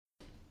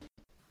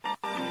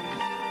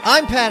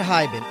I'm Pat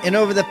Hiban, and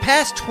over the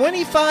past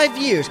 25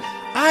 years,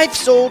 I've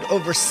sold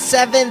over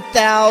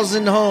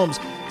 7,000 homes,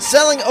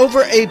 selling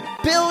over $1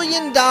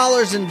 billion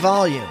in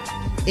volume.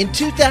 In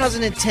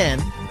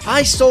 2010,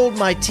 I sold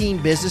my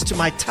team business to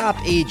my top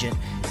agent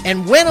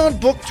and went on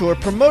book tour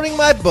promoting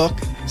my book,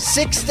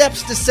 6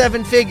 Steps to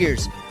 7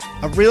 Figures,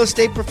 a real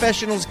estate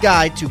professional's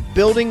guide to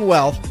building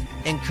wealth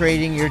and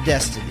creating your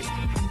destiny.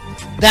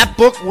 That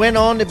book went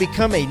on to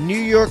become a New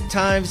York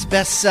Times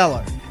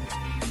bestseller.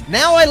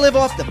 Now I live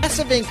off the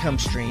passive income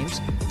streams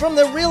from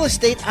the real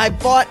estate I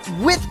bought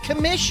with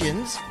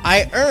commissions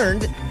I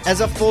earned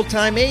as a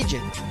full-time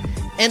agent.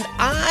 And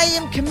I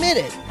am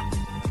committed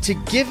to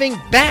giving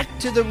back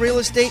to the real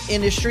estate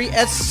industry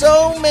as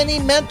so many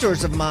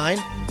mentors of mine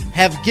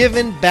have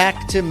given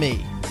back to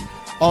me.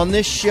 On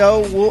this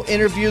show, we'll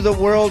interview the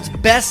world's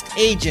best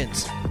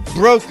agents,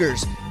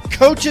 brokers,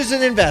 coaches,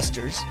 and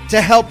investors to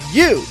help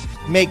you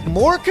make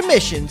more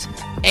commissions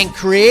and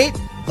create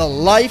the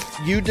life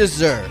you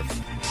deserve.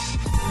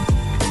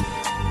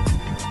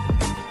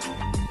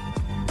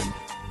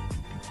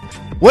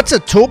 What's a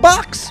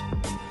toolbox?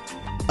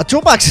 A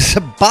toolbox is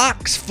a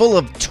box full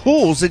of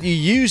tools that you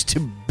use to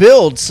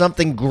build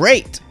something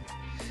great.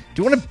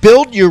 Do you want to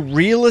build your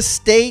real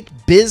estate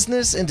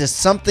business into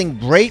something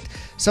great,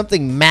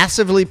 something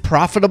massively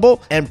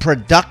profitable and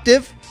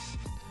productive?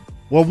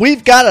 Well,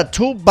 we've got a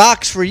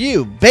toolbox for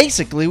you.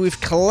 Basically,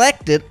 we've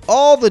collected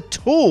all the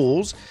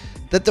tools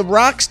that the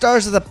rock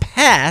stars of the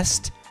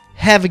past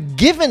have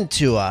given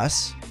to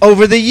us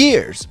over the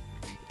years.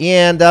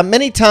 And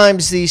many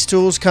times these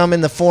tools come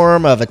in the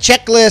form of a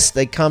checklist.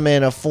 They come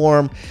in a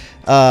form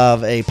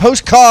of a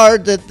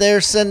postcard that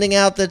they're sending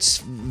out that's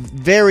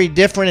very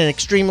different and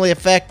extremely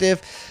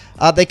effective.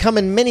 They come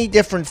in many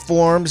different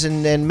forms,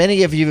 and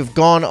many of you have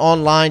gone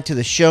online to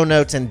the show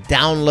notes and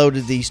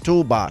downloaded these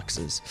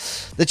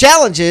toolboxes. The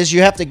challenge is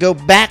you have to go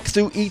back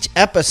through each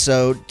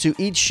episode to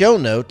each show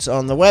notes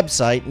on the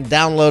website and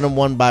download them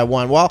one by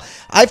one. Well,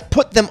 I've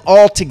put them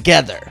all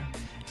together,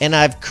 and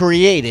I've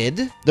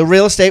created the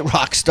Real Estate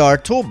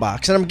Rockstar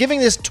Toolbox. And I'm giving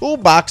this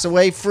toolbox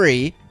away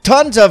free.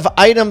 Tons of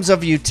items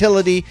of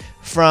utility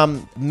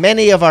from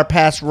many of our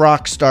past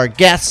Rockstar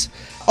guests.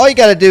 All you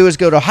got to do is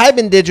go to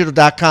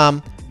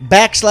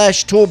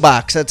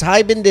hibandigital.com/toolbox. That's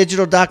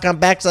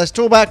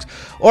hibandigital.com/toolbox.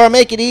 Or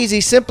make it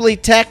easy, simply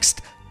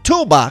text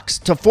toolbox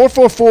to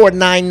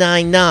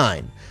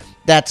 444999.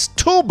 That's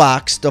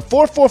toolbox to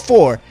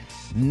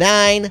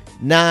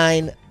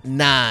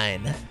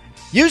 444999.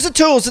 Use the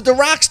tools that the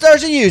rock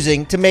stars are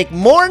using to make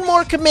more and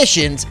more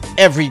commissions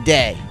every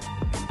day.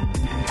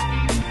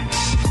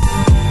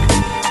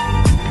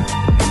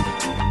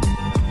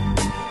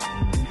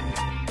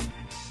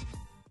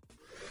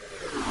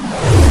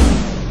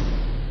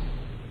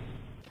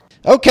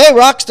 Okay,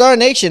 Rockstar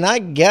Nation, I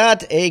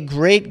got a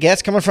great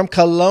guest coming from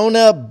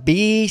Kelowna,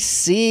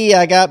 BC.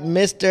 I got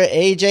Mr.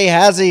 AJ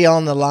Hazy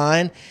on the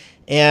line,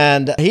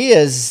 and he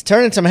is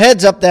turning some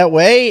heads up that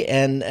way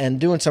and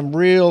doing some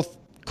real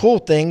cool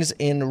things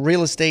in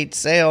real estate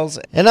sales,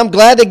 and I'm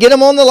glad to get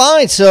him on the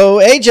line. So,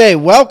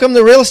 AJ, welcome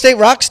to Real Estate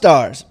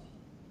Rockstars.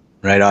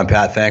 Right on,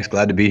 Pat. Thanks.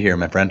 Glad to be here,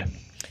 my friend.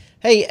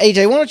 Hey,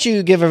 AJ, why don't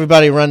you give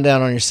everybody a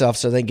rundown on yourself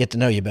so they can get to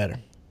know you better?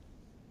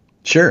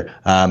 Sure.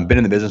 Been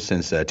in the business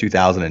since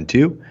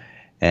 2002,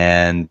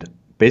 and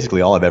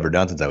basically all I've ever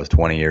done since I was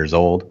 20 years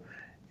old.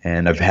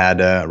 And I've had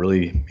a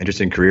really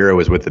interesting career. I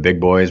was with the big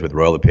boys, with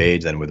Royal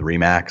LePage, then with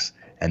Remax.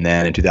 And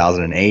then in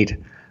 2008,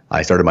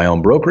 I started my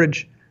own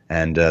brokerage.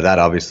 And that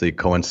obviously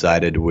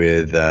coincided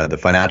with the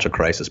financial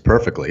crisis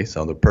perfectly.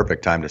 So the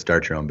perfect time to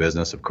start your own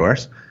business, of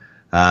course.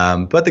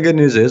 But the good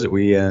news is that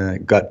we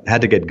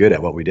had to get good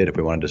at what we did if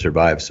we wanted to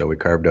survive. So we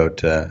carved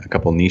out a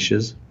couple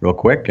niches real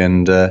quick.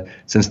 And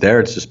since there,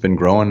 it's just been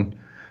growing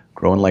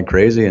like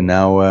crazy. And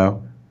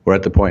now we're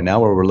at the point now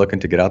where we're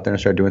looking to get out there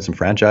and start doing some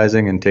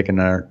franchising and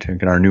taking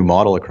our new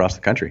model across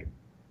the country.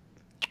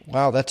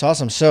 Wow, that's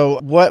awesome. So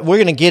what we're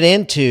going to get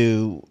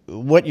into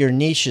what your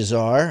niches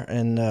are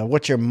and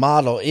what your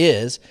model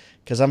is,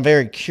 because I'm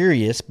very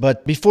curious.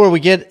 But before we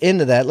get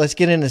into that, let's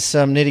get into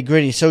some nitty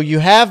gritty. So you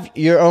have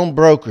your own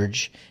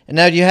brokerage, and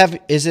now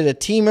is it a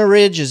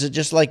teamerage? Is it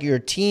just like your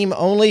team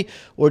only,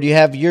 or do you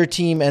have your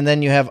team and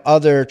then you have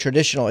other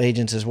traditional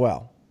agents as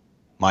well?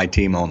 My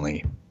team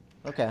only.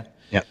 Okay.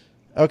 Yep.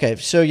 Okay,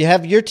 so you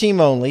have your team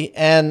only,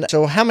 and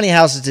so how many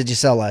houses did you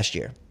sell last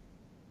year?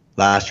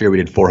 Last year we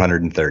did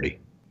 430.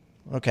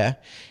 Okay.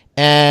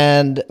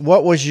 And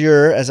what was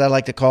your, as I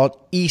like to call it,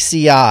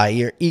 ECI,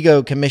 your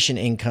ego commission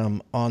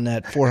income on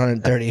that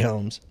 430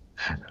 homes?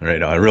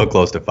 Right on, real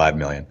close to $5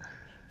 million.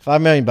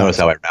 $5 million. Notice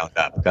how I round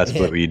up. That's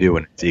what you do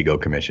when it's ego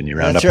commission. You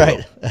round up.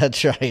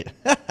 That's right.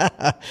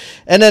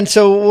 And then,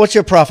 so what's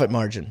your profit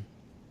margin?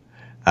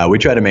 We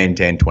try to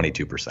maintain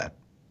 22%.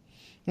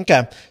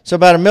 Okay. So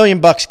about $1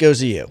 million goes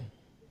to you.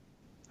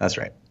 That's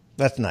right.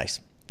 That's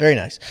nice. Very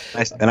nice.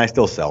 And I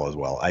still sell as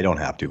well. I don't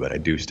have to, but I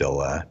do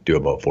still do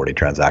about 40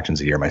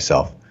 transactions a year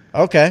myself.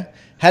 Okay.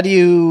 How do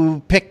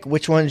you pick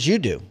which ones you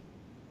do?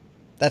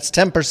 That's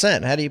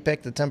 10%. How do you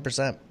pick the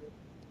 10%?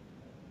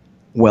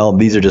 Well,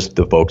 these are just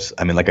the folks.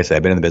 I mean, like I said,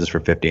 I've been in the business for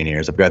 15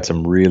 years. I've got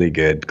some really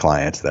good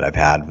clients that I've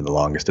had for the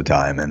longest of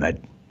time, and I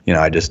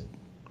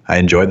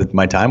enjoy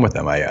my time with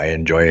them. I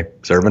enjoy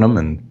serving them,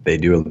 and they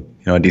do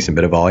a decent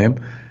bit of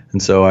volume,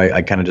 and so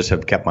I kind of just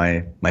have kept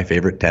my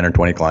favorite 10 or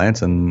 20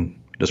 clients and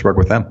just work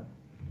with them.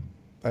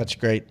 That's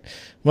great.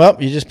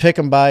 Well, you just pick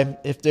them by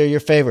if they're your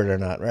favorite or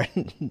not, right?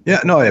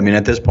 Yeah, no, I mean,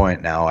 at this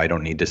point now, I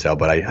don't need to sell,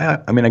 but I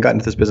got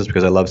into this business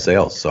because I love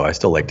sales, so I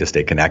still like to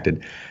stay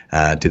connected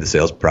to the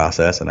sales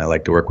process, and I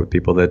like to work with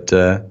people that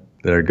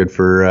are good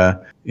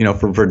for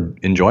for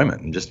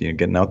enjoyment and just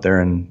getting out there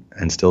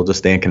and still just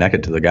staying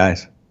connected to the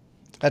guys.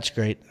 That's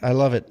great. I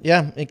love it.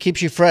 Yeah, it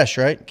keeps you fresh,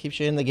 right? Keeps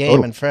you in the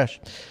game and fresh.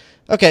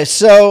 Okay,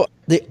 so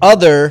the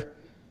other,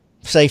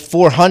 say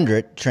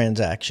 400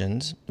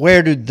 transactions,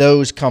 where do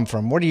those come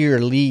from? What are your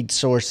lead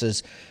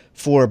sources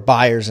for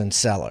buyers and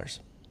sellers?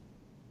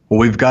 Well,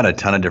 we've got a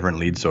ton of different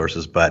lead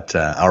sources, but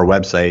our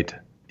website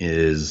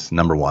is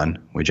number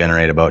one. We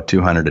generate about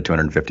 200 to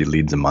 250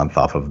 leads a month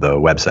off of the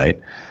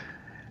website.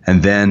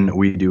 And then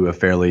we do a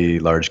fairly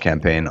large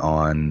campaign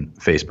on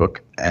Facebook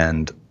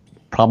and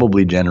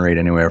probably generate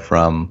anywhere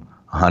from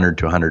 100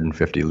 to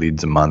 150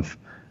 leads a month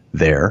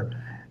there.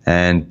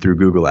 And through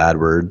Google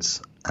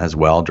AdWords as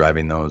well,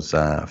 driving those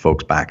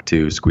folks back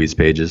to squeeze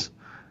pages,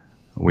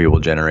 we will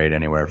generate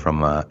anywhere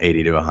from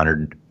 80 to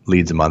 100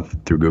 leads a month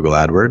through Google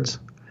AdWords.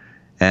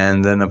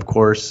 And then, of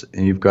course,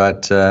 you've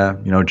got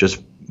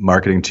just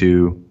marketing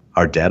to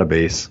our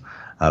database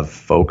of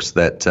folks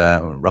that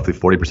roughly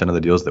 40% of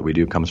the deals that we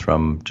do comes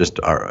from just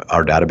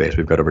our database.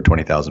 We've got over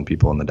 20,000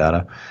 people in the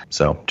data.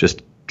 So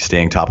just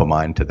staying top of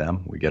mind to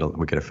them, we get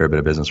a fair bit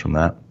of business from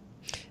that.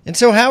 And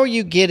so how are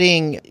you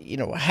getting,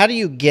 how do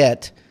you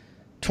get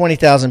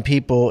 20,000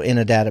 people in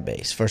a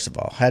database, first of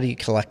all? How do you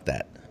collect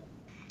that?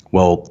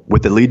 Well,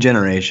 with the lead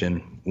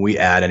generation, we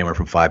add anywhere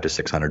from 500 to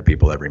 600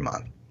 people every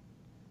month.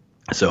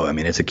 So, I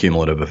mean, it's a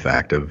cumulative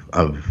effect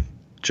of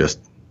just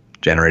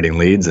generating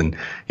leads. And,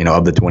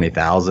 of the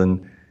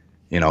 20,000,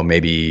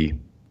 maybe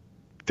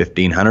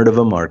 1,500 of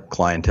them are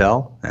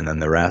clientele, and then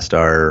the rest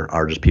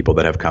are just people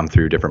that have come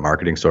through different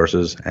marketing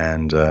sources,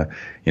 and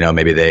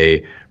maybe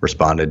they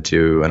responded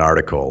to an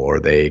article, or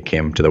they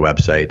came to the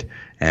website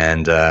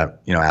and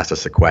asked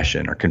us a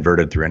question, or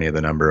converted through any of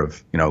the number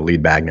of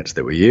lead magnets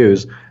that we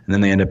use, and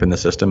then they end up in the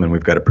system, and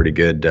we've got a pretty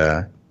good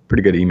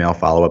email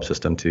follow-up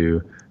system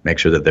to make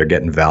sure that they're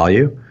getting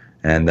value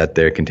and that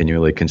they're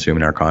continually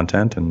consuming our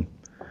content. And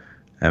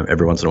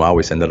every once in a while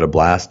we send out a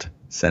blast,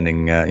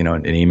 sending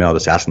an email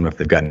just asking them if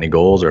they've got any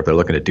goals or if they're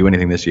looking to do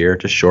anything this year.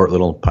 Just short,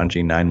 little,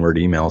 punchy 9-word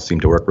emails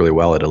seem to work really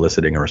well at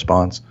eliciting a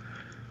response.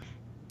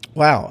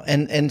 Wow.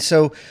 And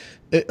so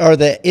are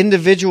the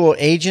individual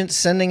agents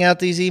sending out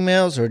these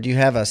emails, or do you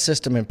have a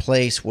system in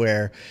place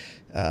where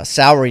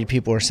salaried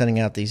people are sending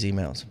out these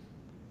emails?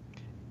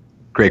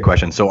 Great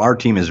question. So our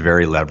team is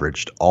very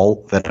leveraged.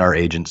 All that our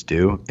agents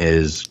do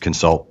is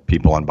consult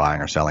people on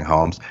buying or selling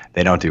homes.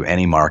 They don't do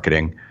any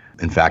marketing.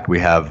 In fact, we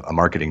have a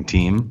marketing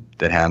team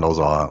that handles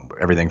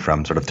everything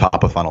from sort of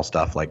top of funnel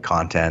stuff like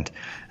content,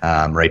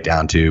 right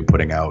down to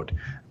putting out,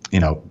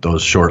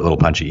 those short little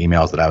punchy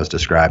emails that I was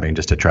describing,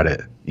 just to try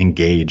to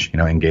engage,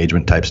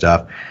 engagement type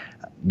stuff.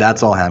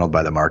 That's all handled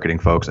by the marketing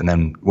folks. And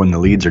then when the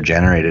leads are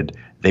generated,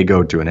 they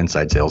go to an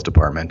inside sales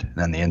department, and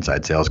then the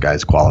inside sales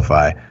guys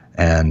qualify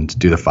and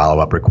do the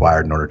follow-up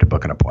required in order to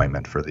book an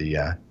appointment for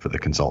the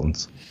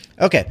consultants.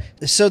 Okay,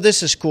 so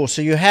this is cool.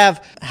 So you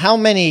have how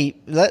many?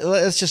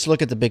 Let's just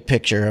look at the big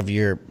picture of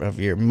your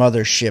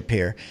mothership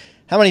here.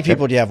 How many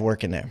people do you have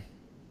working there?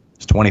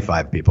 There's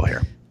 25 people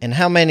here. And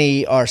how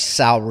many are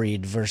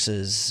salaried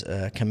versus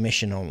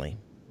commission only?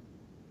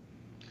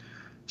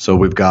 So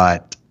we've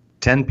got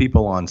 10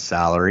 people on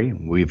salary.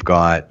 We've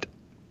got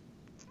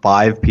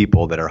 5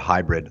 people that are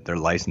hybrid. They're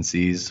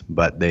licensees,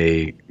 but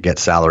they get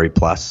salary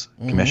plus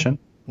commission.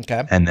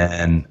 Okay. And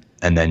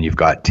then you've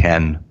got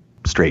 10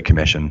 straight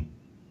commission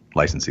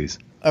licensees.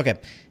 Okay.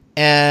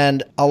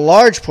 And a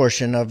large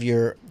portion of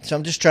so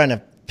I'm just trying to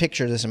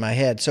picture this in my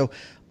head. So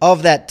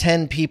of that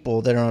 10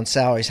 people that are on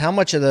salaries, how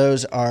much of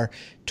those are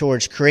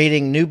towards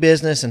creating new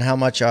business, and how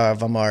much of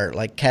them are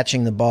like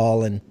catching the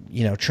ball and,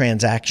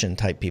 transaction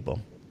type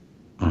people?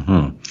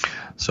 Mm-hmm.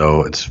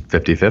 So it's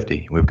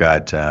 50-50. We've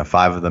got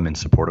 5 of them in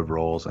supportive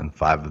roles, and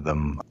 5 of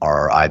them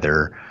are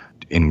either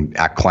in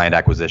client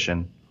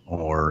acquisition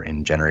or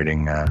in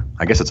generating,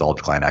 I guess it's all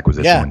client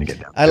acquisition when you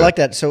get down to I like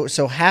that.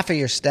 So half of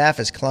your staff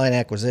is client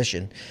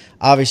acquisition.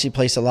 Obviously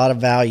place a lot of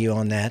value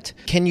on that.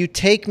 Can you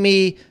take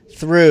me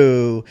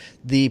through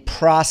the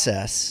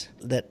process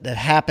that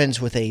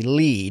happens with a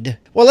lead?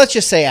 Well, let's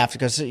just say after,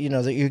 because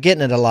you're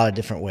getting it a lot of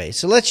different ways.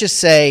 So let's just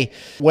say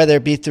whether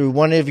it be through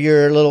one of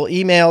your little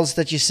emails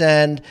that you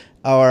send,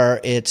 or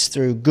it's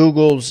through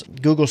Google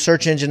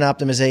search engine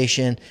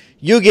optimization,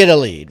 you get a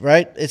lead,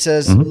 right? It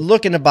says,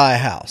 looking to buy a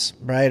house,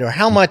 right? Or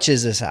how much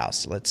is this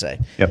house, let's say.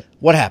 Yep.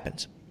 What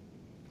happens?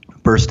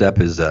 First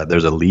step is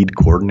there's a lead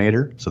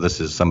coordinator. So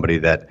this is somebody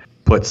that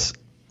gets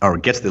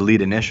the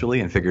lead initially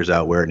and figures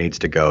out where it needs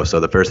to go. So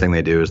the first thing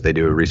they do is they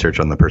do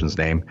research on the person's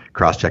name,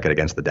 cross-check it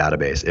against the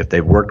database. If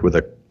they've worked with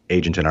an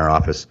agent in our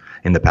office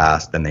in the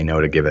past, then they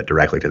know to give it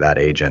directly to that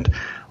agent.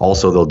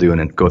 Also, they'll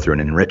go through an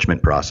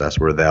enrichment process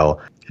where they'll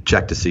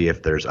check to see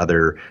if there's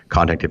other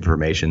contact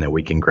information that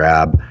we can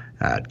grab,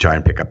 try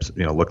and pick up,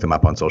 look them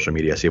up on social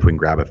media, see if we can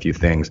grab a few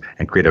things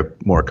and create a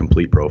more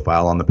complete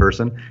profile on the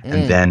person,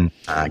 and then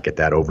get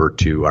that over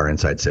to our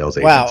inside sales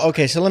agents. Wow.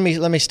 Okay. So let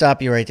me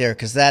stop you right there,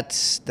 because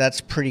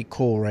that's pretty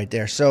cool right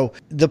there. So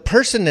the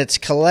person that's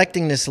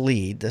collecting this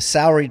lead, the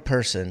salaried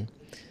person,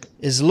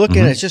 is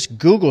looking at just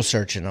Google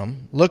searching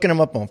them, looking them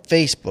up on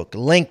Facebook,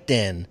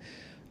 LinkedIn,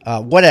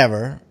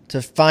 whatever,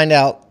 to find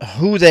out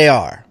who they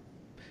are.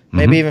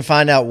 Maybe even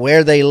find out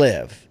where they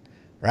live,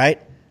 right?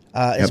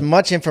 As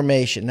much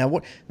information. Now,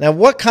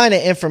 what kind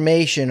of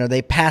information are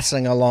they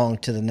passing along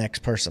to the next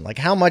person? Like,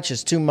 how much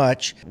is too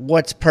much?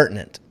 What's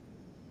pertinent?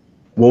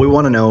 Well, we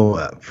want to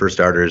know, for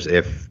starters,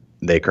 if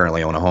they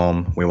currently own a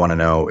home. We want to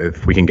know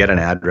if we can get an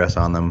address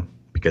on them,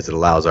 because it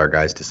allows our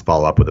guys to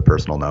follow up with a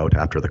personal note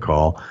after the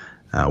call.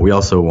 We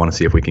also want to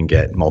see if we can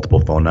get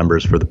multiple phone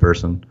numbers for the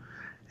person.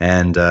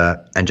 And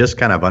just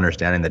kind of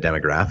understanding the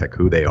demographic,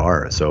 who they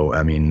are. So,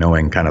 I mean,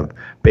 knowing kind of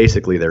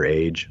basically their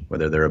age,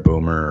 whether they're a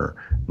boomer or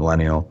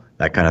millennial,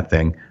 that kind of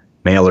thing.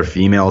 Male or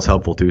female is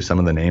helpful too. Some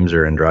of the names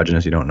are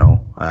androgynous. You don't know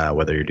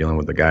whether you're dealing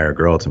with a guy or a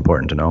girl. It's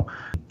important to know.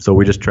 So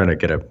we just try to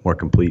get a more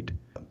complete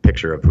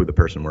picture of who the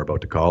person we're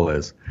about to call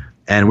is.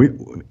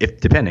 And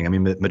depending, I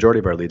mean, the majority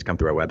of our leads come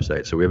through our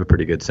website, so we have a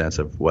pretty good sense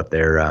of what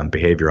their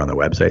behavior on the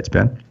website's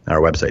been. Our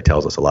website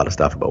tells us a lot of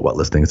stuff about what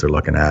listings they're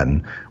looking at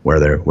and where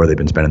they've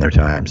been spending their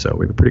time. So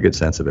we have a pretty good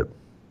sense of it.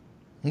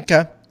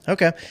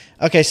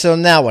 Okay. So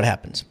now what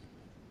happens?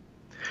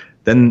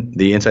 Then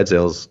the inside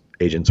sales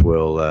agents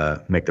will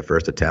make the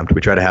first attempt.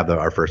 We try to have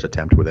our first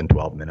attempt within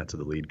 12 minutes of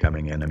the lead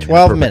coming in. I mean,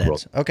 12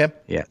 minutes. Okay.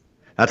 Yeah,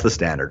 that's the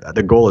standard.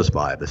 The goal is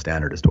 5. The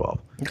standard is 12.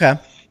 Okay.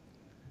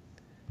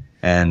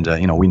 And,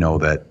 we know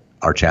that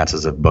our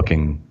chances of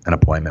booking an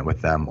appointment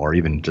with them, or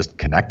even just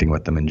connecting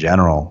with them in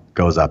general,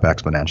 goes up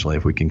exponentially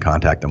if we can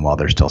contact them while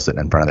they're still sitting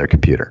in front of their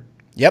computer.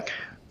 Yep.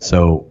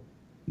 So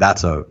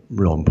that's a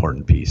real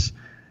important piece.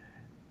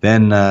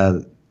 Then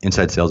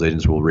inside sales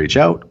agents will reach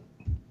out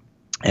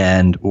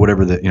and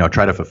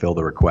try to fulfill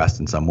the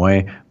request in some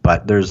way,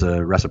 but there's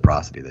a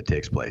reciprocity that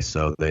takes place.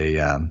 So they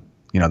have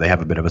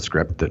a bit of a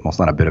script it's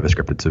not a bit of a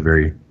script, it's a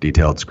very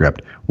detailed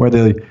script where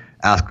they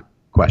ask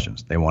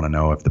questions. They want to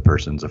know if the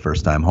person's a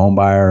first-time home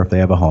buyer, if they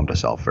have a home to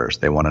sell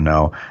first. They want to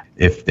know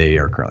if they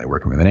are currently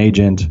working with an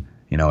agent,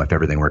 if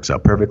everything works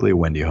out perfectly,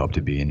 when do you hope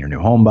to be in your new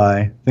home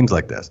buy, things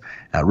like this.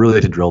 Really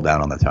to drill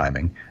down on the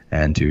timing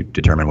and to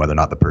determine whether or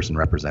not the person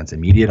represents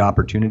immediate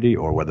opportunity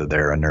or whether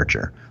they're a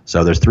nurture.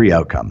 So there's 3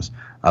 outcomes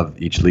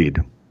of each lead.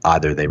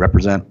 Either they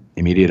represent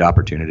immediate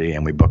opportunity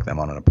and we book them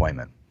on an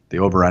appointment. The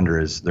over-under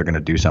is they're going to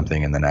do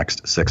something in the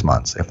next 6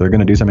 months. If they're going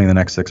to do something in the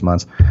next 6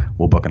 months,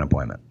 we'll book an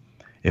appointment.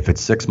 If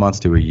it's 6 months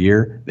to a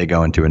year, they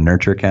go into a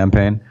nurture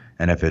campaign.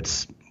 And if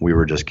we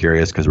were just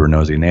curious because we're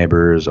nosy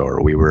neighbors,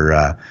 or we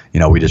were,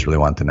 we just really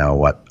want to know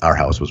what our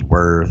house was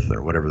worth,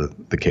 or whatever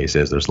the case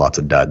is, there's lots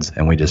of duds,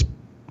 and we just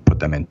put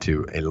them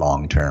into a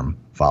long-term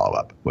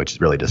follow-up, which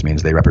really just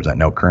means they represent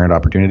no current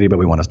opportunity, but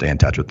we want to stay in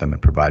touch with them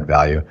and provide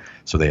value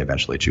so they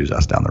eventually choose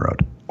us down the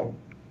road.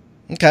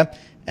 Okay.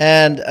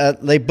 And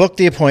they book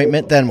the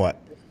appointment, then what?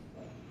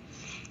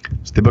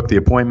 So they book the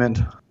appointment,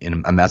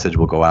 and a message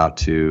will go out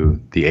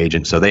to the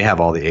agent. So they have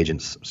all the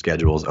agents'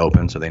 schedules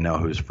open, so they know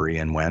who's free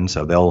and when.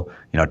 So they'll,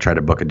 try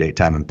to book a date,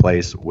 time, and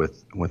place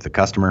with the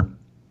customer,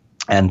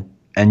 and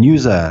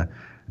use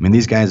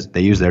these guys,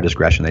 they use their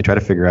discretion. They try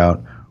to figure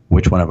out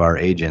which one of our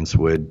agents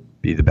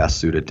would be the best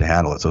suited to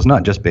handle it. So it's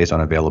not just based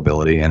on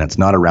availability, and it's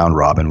not a round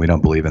robin. We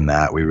don't believe in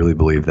that. We really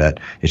believe that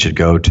it should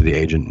go to the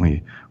agent.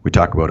 We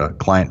talk about a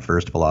client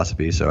first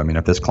philosophy. So,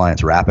 if this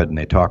client's rapid and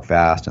they talk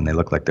fast and they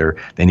look like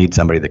they need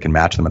somebody that can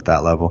match them at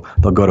that level,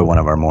 they'll go to one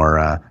of our more,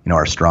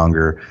 our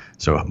stronger,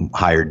 so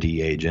higher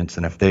D agents.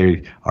 And if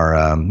they are,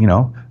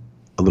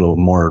 a little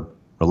more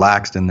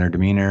relaxed in their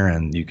demeanor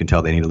and you can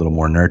tell they need a little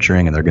more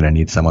nurturing and they're going to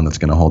need someone that's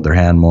going to hold their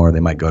hand more, they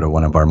might go to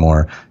one of our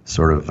more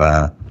sort of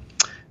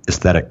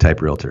aesthetic type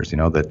realtors,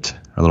 that are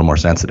a little more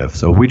sensitive.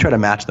 So we try to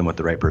match them with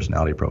the right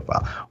personality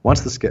profile.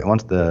 Once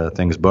the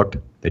thing's booked,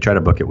 they try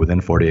to book it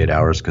within 48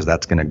 hours because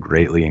that's going to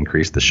greatly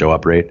increase the show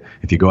up rate.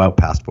 If you go out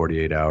past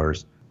 48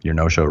 hours, your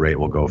no-show rate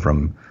will go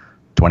from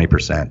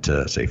 20%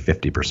 to say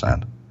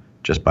 50%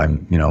 just by,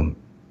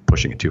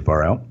 pushing it too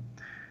far out.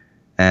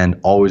 And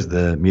always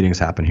the meetings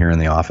happen here in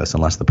the office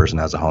unless the person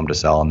has a home to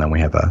sell, and then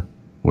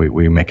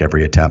we make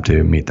every attempt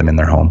to meet them in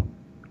their home.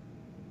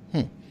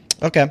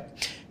 Okay.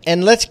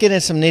 And let's get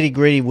into some nitty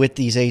gritty with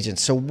these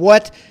agents. So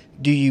what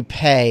do you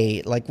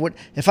pay? Like what,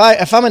 if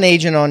I'm an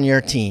agent on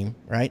your team,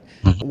 right?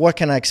 Mm-hmm. What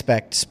can I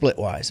expect split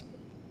wise?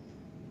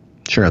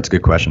 Sure. That's a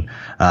good question.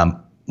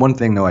 One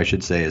thing though, I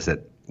should say is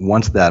that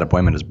once that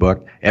appointment is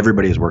booked,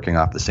 everybody is working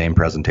off the same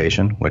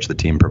presentation, which the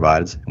team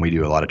provides. And we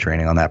do a lot of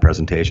training on that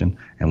presentation,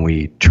 and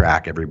we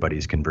track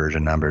everybody's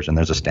conversion numbers. And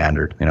there's a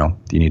standard,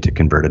 you need to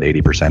convert at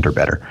 80% or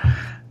better.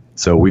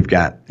 So we've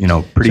got,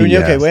 pretty...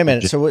 So, okay, wait a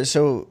minute.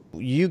 So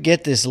you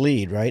get this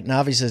lead, right? And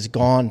obviously it's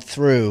gone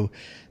through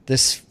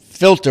this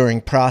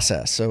filtering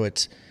process. So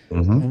it's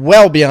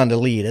well beyond a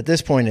lead. At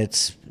this point,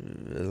 it's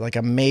like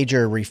a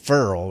major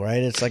referral,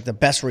 right? It's like the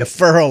best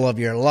referral of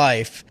your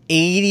life.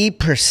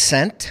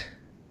 80%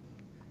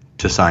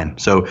 to sign.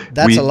 So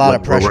that's a lot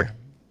of pressure.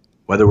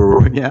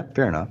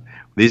 Fair enough.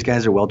 These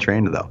guys are well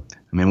trained though.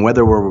 I mean,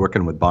 whether we're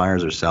working with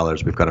buyers or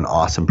sellers, we've got an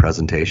awesome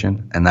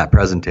presentation, and that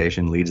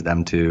presentation leads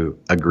them to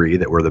agree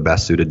that we're the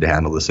best suited to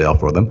handle the sale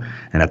for them.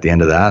 And at the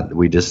end of that,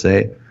 we just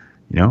say,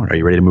 are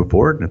you ready to move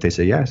forward? And if they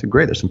say, yeah, I said,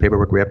 great, there's some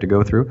paperwork we have to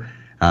go through.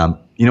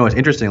 It's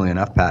interestingly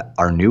enough, Pat,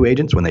 our new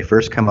agents, when they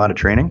first come out of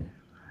training,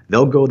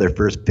 they'll go their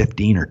first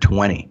 15 or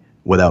 20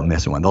 without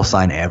missing one. They'll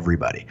sign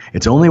everybody.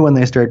 It's only when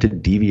they start to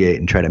deviate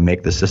and try to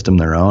make the system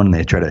their own, and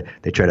they try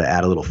to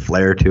add a little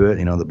flair to it,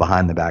 the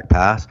behind the back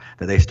pass,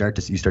 that you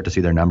start to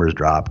see their numbers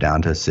drop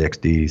down to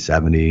 60,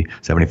 70,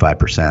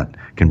 75%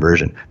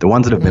 conversion. The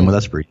ones that have been with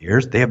us for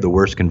years, they have the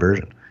worst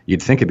conversion.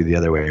 You'd think it'd be the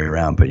other way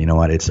around, but you know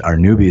what? It's our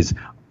newbies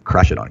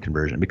crush it on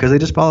conversion because they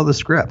just follow the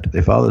script.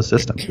 They follow the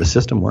system. The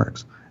system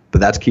works.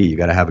 But that's key. You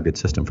got to have a good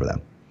system for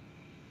them.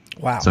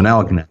 Wow. So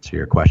now I can answer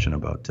your question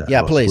about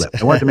please.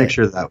 Split. I wanted to make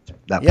sure that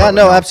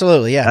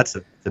absolutely. Yeah. That's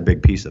a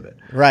big piece of it.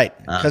 Right.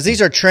 Because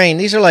these are trained.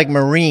 These are like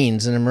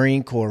Marines in the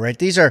Marine Corps, right?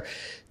 These are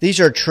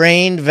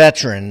trained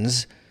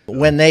veterans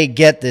when they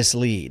get this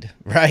lead,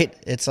 right?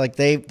 It's like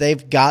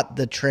they've got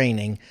the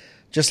training,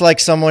 just like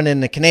someone in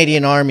the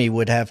Canadian Army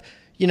would have,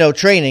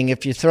 training.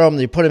 If you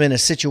you put them in a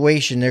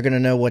situation, they're going to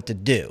know what to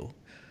do.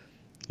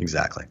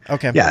 Exactly.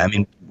 Okay. Yeah, I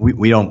mean,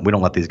 we don't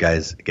let these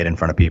guys get in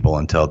front of people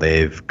until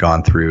they've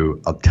gone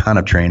through a ton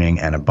of training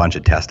and a bunch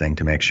of testing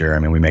to make sure. I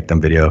mean, we make them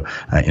video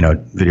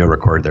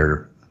record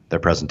their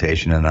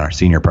presentation, and our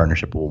senior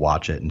partnership will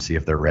watch it and see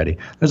if they're ready.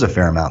 There's a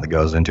fair amount that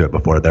goes into it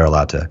before they're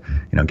allowed to,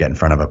 get in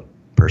front of a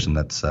person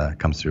that's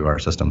comes through our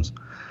systems.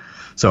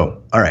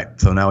 So, all right.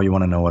 So now you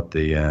want to know what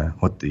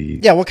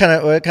what kind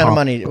of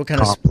money, what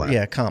kind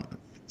of comp.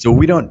 So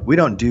we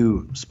don't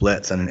do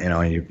splits, and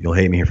you'll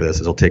hate me here for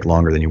this. It'll take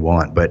longer than you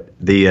want, but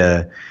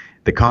the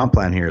comp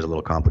plan here is a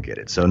little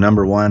complicated. So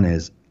number one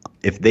is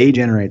if they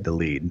generate the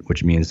lead,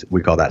 which means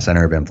we call that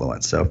center of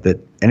influence. So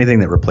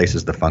anything that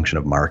replaces the function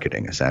of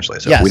marketing,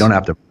 essentially. So if we don't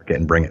have to market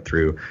and bring it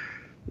through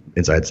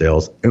inside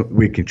sales,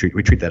 we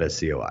treat that as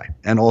COI.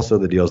 And also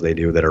the deals they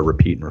do that are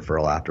repeat and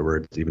referral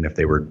afterwards, even if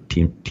they were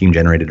team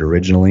generated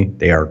originally,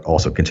 they are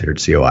also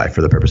considered COI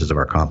for the purposes of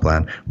our comp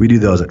plan. We do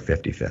those at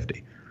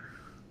 50-50.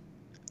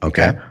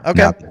 Okay.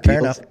 Now, fair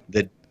enough.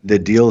 The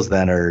deals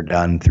that are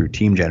done through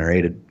team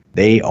generated,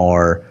 they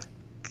are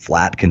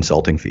flat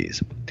consulting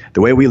fees. The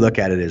way we look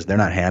at it is they're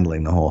not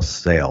handling the whole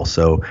sale,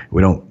 so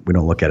we don't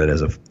look at it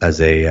as a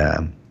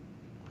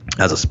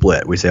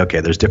split. We say,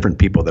 okay, there's different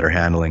people that are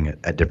handling it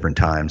at different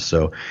times.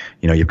 So,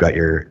 you've got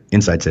your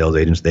inside sales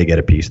agents, they get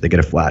a piece, they get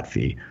a flat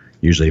fee,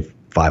 usually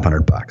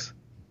 $500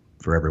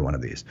 for every one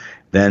of these.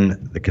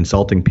 Then the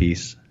consulting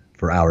piece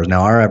for hours.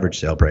 Now, our average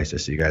sale price,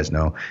 just so you guys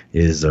know,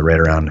 is right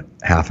around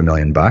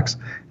 $500,000,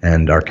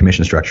 and our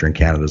commission structure in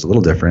Canada is a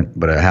little different,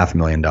 but a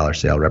 $500,000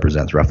 sale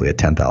represents roughly a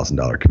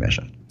 $10,000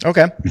 commission.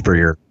 Okay. For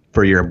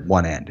your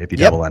one end. If you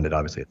double end it,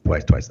 obviously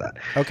it's twice that.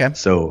 Okay.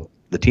 So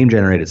the team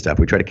generated stuff,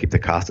 we try to keep the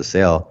cost of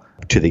sale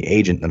to the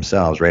agent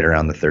themselves right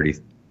around the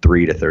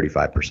 33 to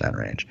 35%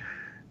 range.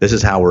 This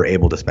is how we're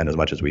able to spend as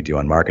much as we do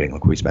on marketing.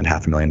 Look, we spend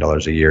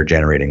 $500,000 a year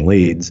generating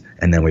leads,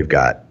 and then we've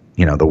got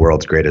the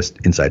world's greatest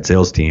inside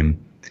sales team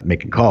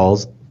making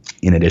calls.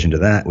 In addition to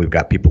that, we've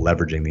got people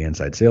leveraging the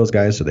inside sales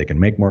guys so they can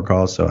make more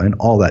calls. So, and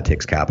all that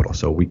takes capital.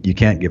 So you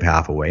can't give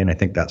half away. And I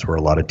think that's where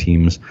a lot of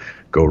teams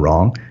go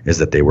wrong, is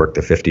that they work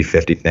the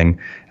 50-50 thing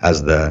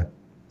as their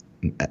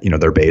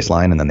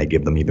baseline, and then they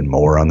give them even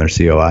more on their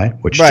COI,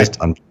 which just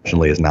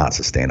unfortunately is not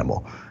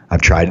sustainable.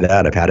 I've tried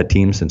that. I've had a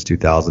team since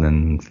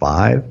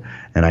 2005,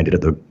 and I did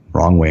it the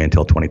wrong way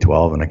until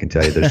 2012. And I can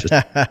tell you, there's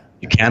just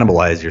you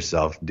cannibalize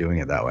yourself doing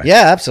it that way.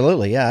 Yeah,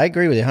 absolutely. Yeah, I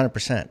agree with you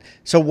 100%.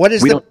 So what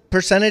is the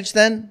percentage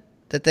then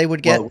that they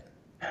would get? Well,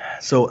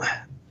 so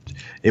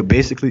it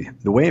basically,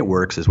 the way it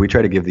works is we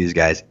try to give these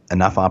guys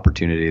enough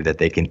opportunity that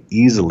they can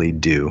easily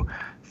do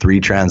 3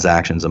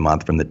 transactions a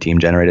month from the team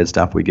generated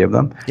stuff we give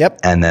them. Yep.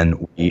 And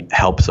then we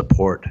help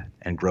support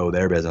and grow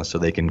their business so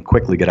they can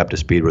quickly get up to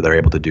speed where they're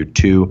able to do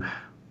 2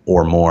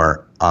 or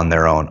more on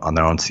their own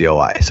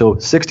COI. So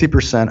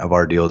 60% of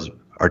our deals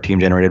are team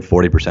generated,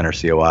 40% are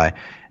COI.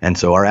 And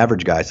so our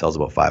average guy sells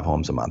about 5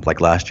 homes a month.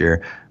 Like last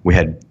year, we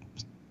had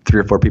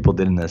 3 or 4 people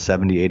did in the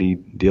 70, 80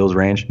 deals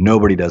range.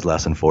 Nobody does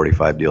less than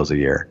 45 deals a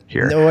year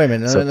here. No, wait a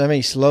minute. Let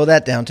me slow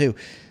that down too.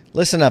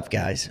 Listen up,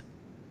 guys.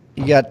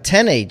 You got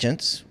 10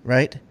 agents,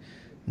 right?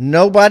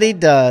 Nobody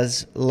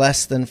does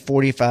less than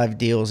 45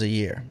 deals a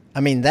year.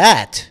 I mean,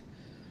 that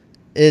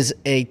is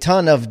a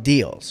ton of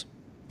deals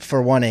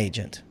for one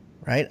agent,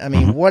 right? I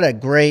mean, what a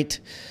great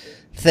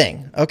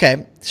thing.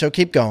 Okay, so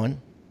keep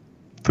going.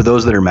 For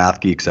those that are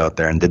math geeks out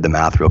there and did the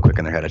math real quick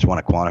in their head, I just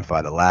want to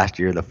quantify that last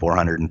year, the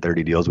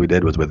 430 deals we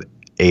did was with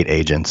 8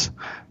 agents.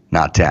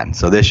 not 10.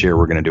 So this year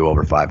we're going to do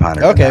over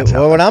 500. Okay.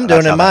 Well, what I'm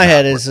doing in my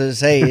head is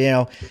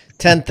hey,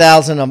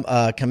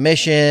 10,000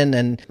 commission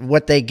and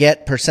what they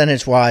get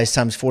percentage wise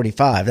times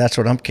 45. That's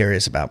what I'm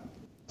curious about.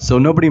 So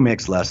nobody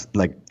makes less,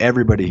 like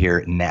everybody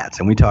here nets,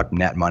 and we talk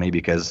net money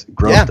because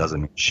growth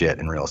doesn't mean shit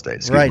in real estate.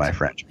 Excuse my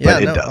French,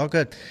 but it does. Oh,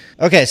 good.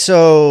 Okay,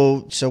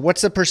 so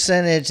what's the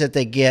percentage that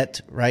they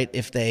get, right?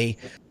 If they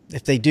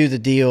do the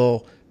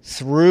deal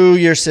through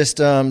your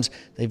systems,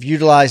 they've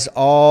utilized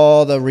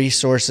all the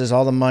resources,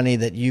 all the money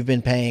that you've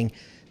been paying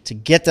to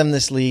get them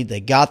this lead.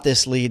 They got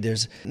this lead.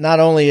 There's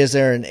not only is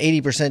there an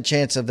 80%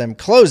 chance of them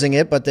closing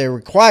it, but they're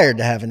required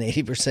to have an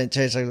 80%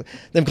 chance of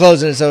them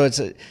closing it. So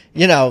it's,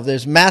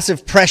 there's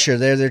massive pressure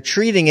there. They're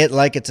treating it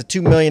like it's a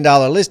 $2 million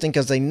listing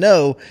because they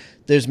know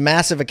there's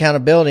massive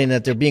accountability and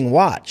that they're being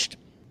watched.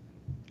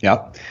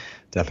 Yep,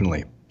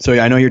 definitely. So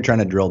I know you're trying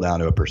to drill down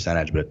to a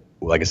percentage, but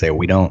like I say,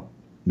 we don't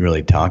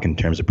really talk in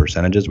terms of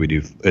percentages.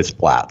 It's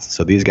flats.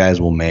 So these guys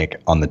will make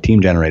on the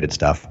team generated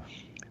stuff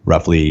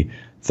roughly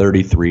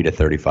 $3,300 to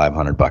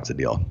 $3,500 a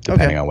deal,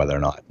 depending on whether or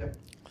not.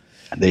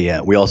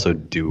 We also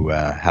do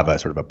have a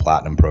sort of a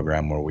platinum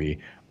program where we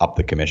up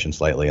the commission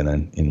slightly, and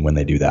then when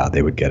they do that,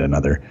 they would get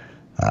another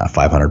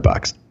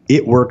 $500.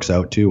 It works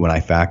out too when I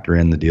factor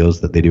in the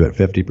deals that they do at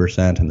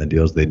 50% and the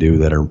deals they do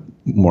that are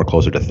more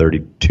closer to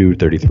 32,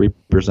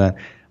 33%.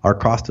 Our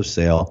cost of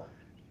sale,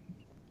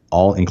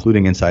 all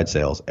including inside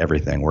sales,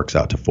 everything works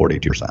out to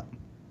 42%.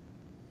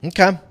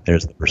 Okay.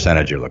 There's the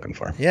percentage you're looking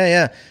for.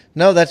 Yeah.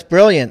 No, that's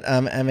brilliant.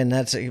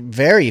 That's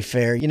very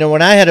fair.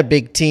 When I had a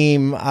big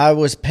team, I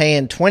was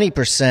paying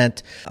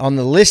 20% on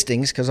the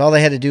listings because all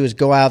they had to do is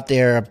go out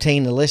there,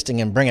 obtain the listing,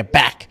 and bring it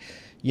back.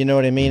 You know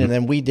what I mean? Mm-hmm. And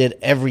then we did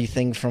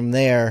everything from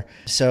there.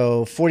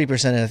 So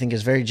 40% I think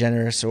is very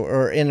generous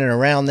or in and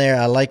around there.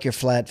 I like your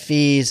flat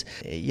fees.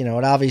 It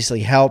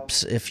obviously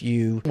helps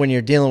when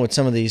you're dealing with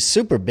some of these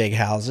super big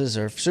houses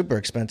or super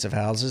expensive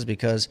houses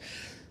because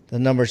the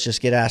numbers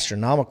just get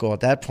astronomical at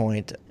that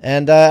point.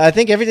 And I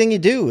think everything you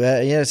do,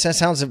 it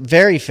sounds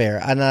very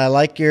fair. And I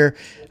like your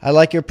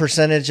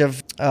percentage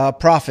of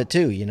profit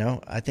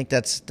too. I think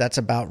that's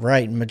about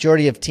right.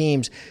 Majority of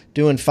teams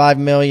doing 5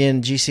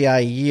 million GCI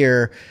a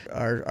year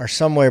are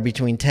somewhere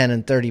between 10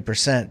 and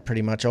 30%,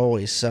 pretty much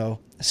always. So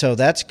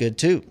that's good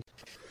too.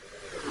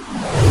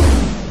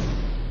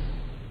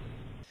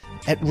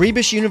 At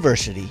Rebus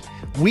University,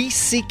 we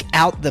seek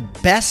out the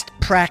best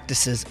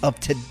practices of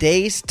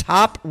today's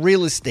top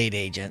real estate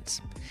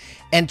agents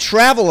and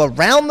travel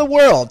around the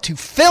world to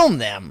film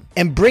them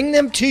and bring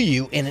them to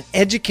you in an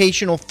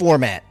educational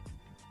format.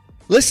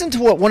 Listen to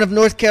what one of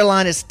North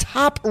Carolina's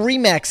top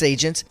RE/MAX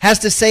agents has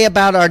to say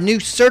about our new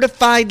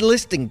certified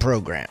listing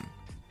program.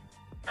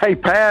 Hey,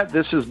 Pat,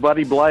 this is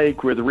Buddy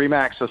Blake with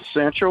RE/MAX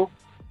Essential.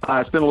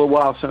 It's been a little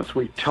while since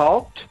we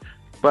talked,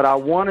 but I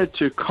wanted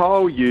to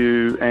call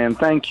you and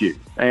thank you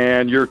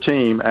and your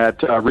team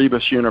at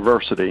Rebus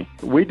University.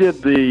 We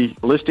did the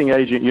Listing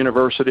Agent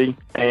University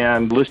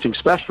and Listing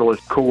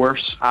Specialist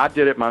course. I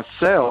did it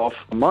myself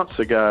months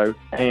ago,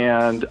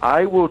 and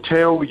I will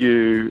tell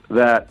you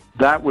that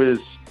was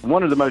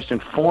one of the most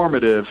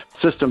informative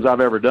systems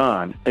I've ever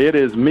done. It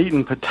is meat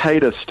and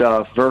potato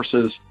stuff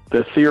versus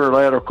the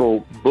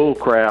theoretical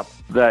bullcrap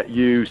that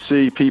you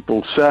see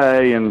people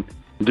say and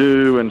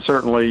do, and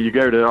certainly you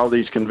go to all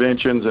these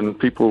conventions and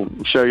people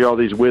show you all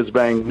these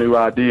whiz-bang new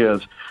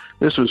ideas.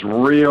 This was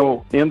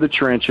real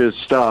in-the-trenches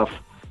stuff,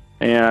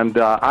 and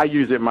I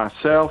use it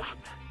myself,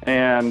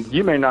 and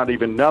you may not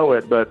even know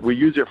it, but we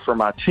use it for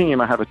my team.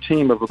 I have a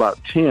team of about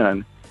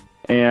 10,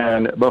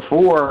 and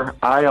before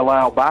I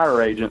allow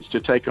buyer agents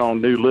to take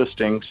on new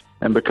listings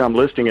and become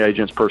listing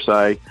agents per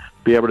se,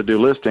 be able to do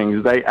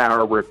listings, they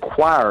are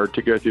required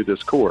to go through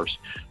this course.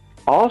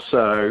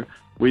 Also,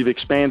 we've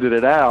expanded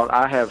it out.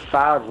 I have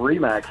 5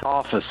 RE/MAX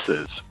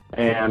offices,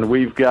 and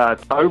we've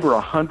got over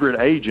 100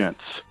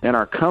 agents in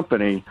our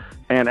company,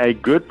 and a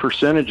good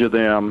percentage of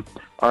them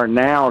are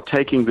now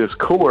taking this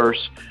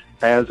course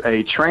as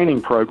a training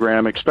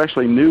program,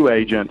 especially new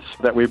agents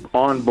that we've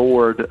on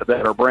board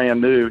that are brand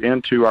new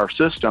into our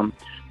system.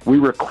 We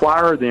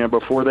require them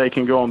before they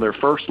can go on their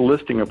first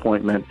listing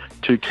appointment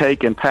to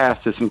take and pass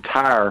this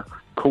entire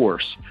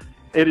course.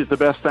 It is the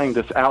best thing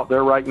that's out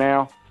there right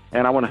now,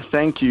 and I want to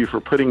thank you for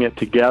putting it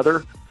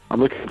together. I'm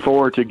looking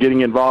forward to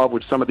getting involved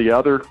with some of the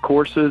other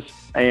courses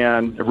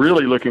and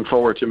really looking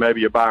forward to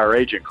maybe a buyer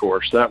agent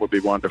course. That would be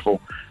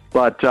wonderful.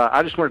 But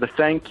I just wanted to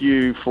thank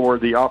you for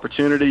the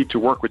opportunity to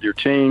work with your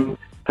team.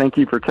 Thank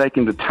you for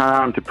taking the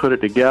time to put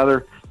it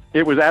together.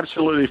 It was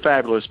absolutely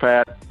fabulous,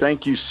 Pat.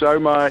 Thank you so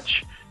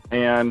much.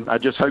 And I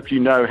just hope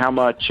you know how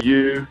much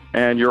you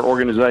and your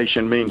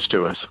organization means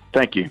to us.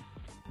 Thank you.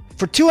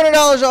 For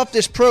 $200 off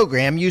this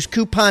program, use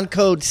coupon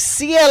code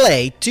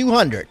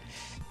CLA200.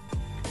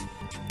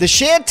 The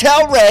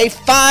Chantel Ray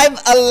 5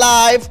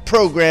 Alive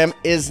program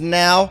is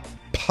now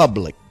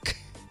public.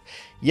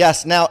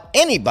 Yes, now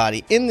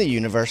anybody in the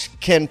universe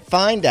can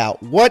find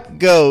out what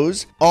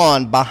goes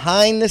on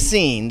behind the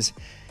scenes,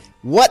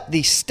 what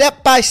the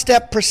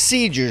step-by-step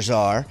procedures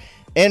are,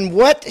 and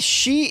what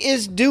she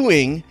is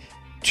doing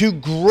to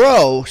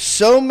grow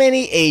so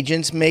many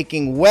agents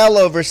making well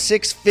over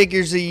 6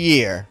 figures a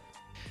year.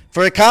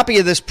 For a copy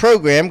of this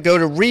program, go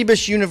to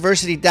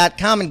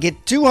rebusuniversity.com and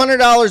get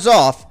 $200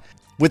 off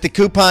with the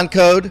coupon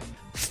code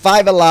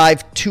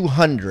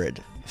 5alive200.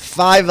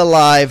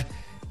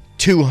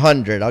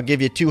 5alive200. I'll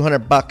give you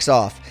 $200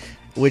 off,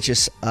 which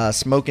is a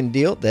smoking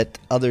deal that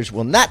others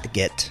will not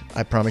get,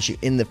 I promise you,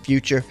 in the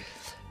future.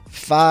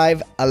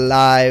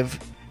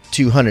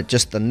 5alive200.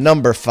 Just the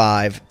number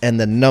 5 and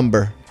the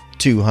number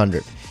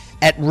 200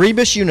 at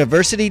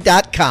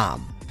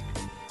rebusuniversity.com.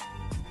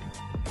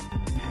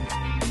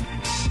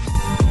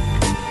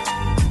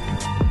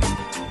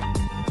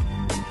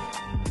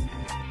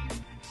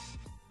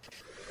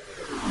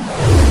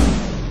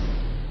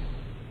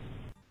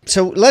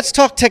 So let's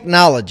talk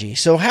technology.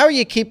 So how are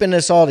you keeping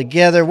this all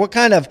together? What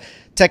kind of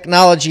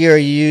technology are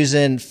you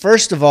using,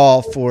 first of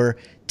all, for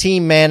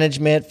team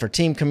management, for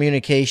team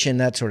communication,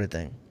 that sort of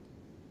thing?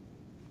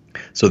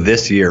 So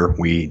this year,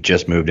 we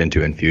just moved into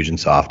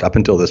Infusionsoft. Up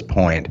until this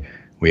point,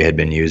 we had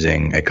been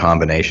using a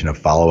combination of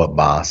Follow Up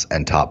Boss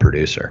and Top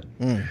Producer.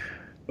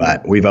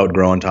 But we've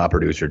outgrown Top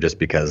Producer just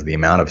because the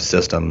amount of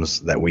systems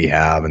that we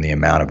have and the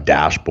amount of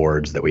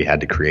dashboards that we had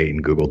to create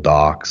in Google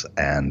Docs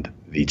and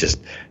the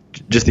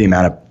just the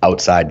amount of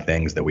outside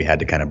things that we had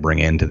to kind of bring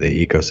into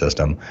the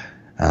ecosystem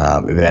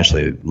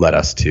eventually led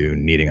us to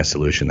needing a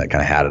solution that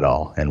kind of had it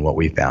all. And what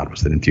we found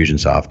was that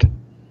Infusionsoft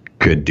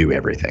could do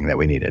everything that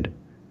we needed.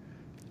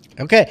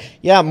 Okay.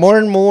 Yeah, more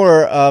and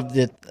more of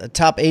the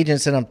top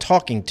agents that I'm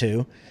talking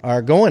to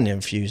are going to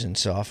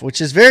Infusionsoft, which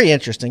is very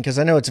interesting because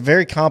I know it's a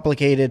very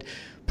complicated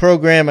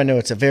program. I know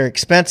it's a very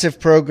expensive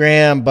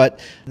program, but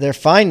they're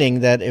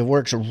finding that it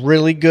works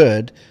really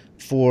good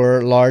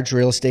for large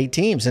real estate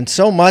teams. And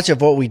so much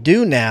of what we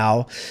do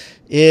now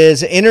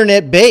is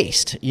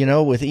internet-based,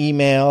 with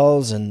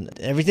emails and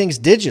everything's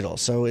digital.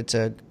 So it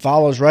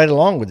follows right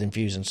along with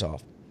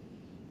Infusionsoft.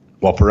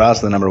 Well, for us,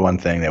 the number one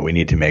thing that we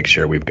need to make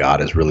sure we've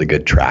got is really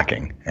good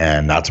tracking.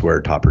 And that's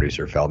where Top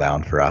Producer fell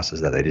down for us,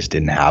 is that they just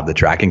didn't have the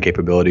tracking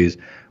capabilities.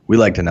 We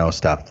like to know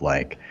stuff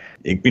like,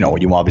 you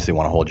obviously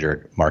want to hold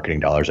your marketing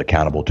dollars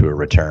accountable to a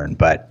return,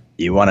 but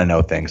you want to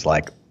know things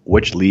like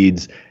which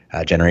leads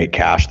generate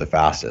cash the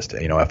fastest.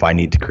 If I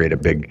need to create a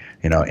big,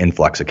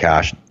 influx of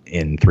cash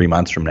in 3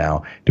 months from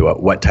now,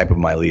 what type of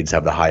my leads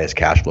have the highest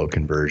cash flow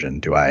conversion?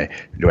 Do I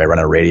run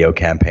a radio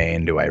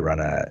campaign? Do I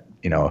run a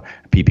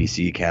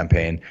PPC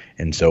campaign?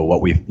 And so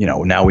what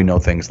now we know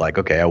things like,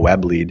 okay, a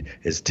web lead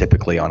is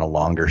typically on a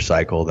longer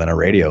cycle than a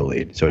radio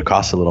lead. So it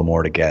costs a little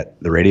more to get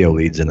the radio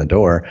leads in the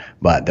door,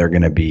 but they're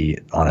going to be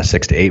on a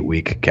 6 to 8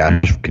 week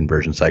cash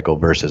conversion cycle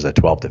versus a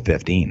 12 to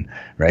 15,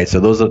 right? So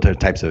those are the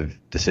types of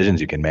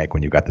decisions you can make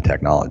when you've got the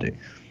technology.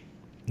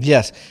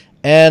 Yes.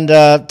 And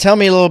tell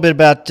me a little bit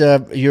about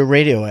your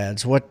radio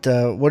ads. What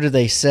do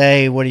they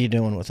say? What are you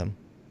doing with them?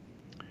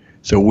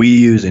 So we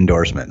use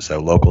endorsements,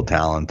 so local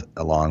talent,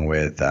 along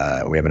with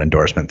we have an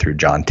endorsement through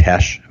John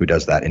Tesh, who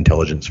does that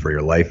Intelligence for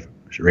Your Life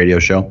radio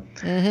show,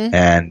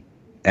 and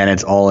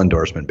it's all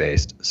endorsement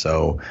based.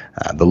 So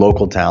the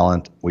local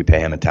talent, we pay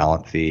him a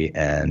talent fee,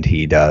 and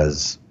he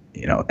does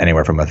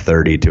anywhere from a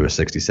 30 to a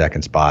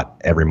 60-second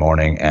spot every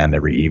morning and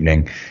every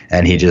evening,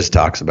 and he just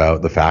talks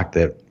about the fact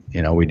that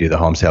we do the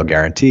home sale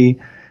guarantee.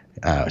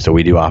 So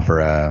we do offer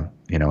a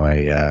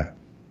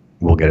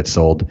we'll get it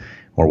sold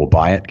or we'll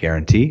buy it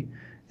guarantee.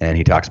 And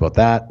he talks about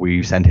that.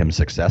 We send him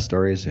success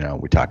stories.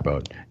 We talk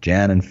about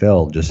Jan and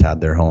Phil just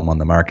had their home on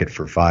the market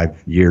for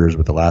 5 years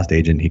with the last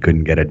agent. He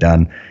couldn't get it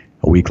done.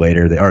 A week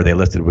later, they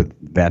listed with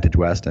Vantage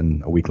West,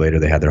 and a week later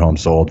they had their home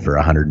sold for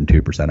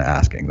 102% of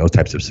asking. Those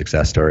types of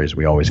success stories,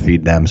 we always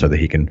feed them so that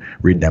he can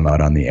read them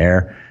out on the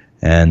air.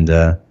 And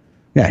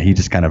he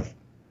just kind of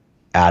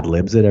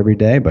ad-libs it every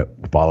day, but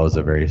follows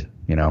a very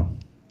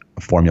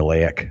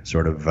formulaic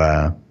sort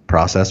of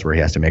process where he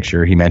has to make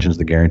sure he mentions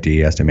the guarantee, he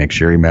has to make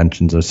sure he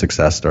mentions a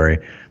success story,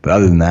 but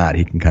other than that,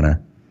 he can kind of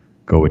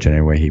go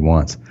whichever way he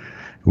wants.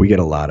 We get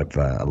a lot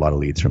of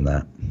leads from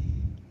that.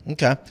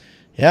 Okay,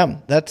 yeah,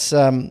 that's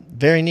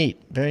very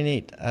neat. Very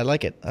neat. I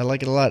like it. I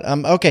like it a lot.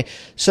 Okay,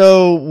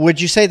 so would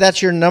you say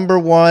that's your number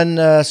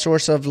one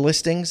source of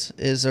listings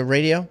is a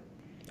radio,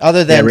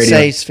 other than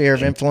say sphere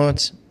of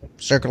influence,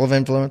 circle of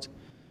influence?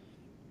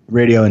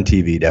 Radio and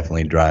TV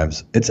definitely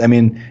drives.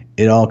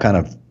 It all kind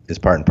of is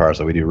part and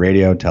parcel. We do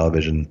radio,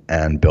 television,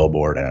 and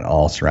billboard, and it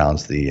all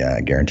surrounds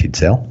the guaranteed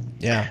sale.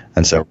 Yeah.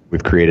 And so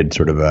we've created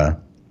sort of a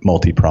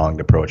multi-pronged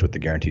approach with the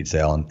guaranteed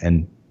sale,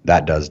 and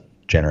that does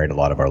generate a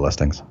lot of our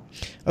listings.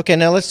 Okay,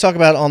 now let's talk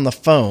about on the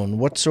phone.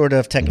 What sort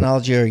of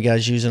technology are you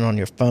guys using on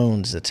your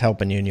phones that's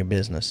helping you in your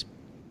business?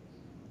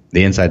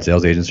 The inside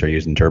sales agents are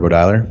using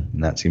TurboDialer,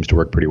 and that seems to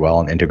work pretty well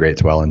and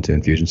integrates well into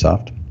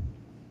Infusionsoft.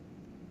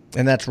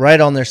 And that's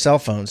right on their cell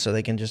phone, so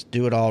they can just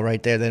do it all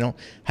right there. They don't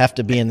have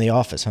to be in the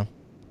office, huh?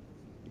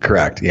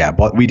 Correct. Yeah,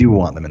 but we do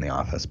want them in the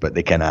office, but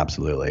they can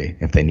absolutely,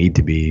 if they need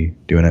to be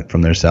doing it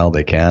from their cell,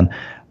 they can.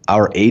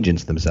 Our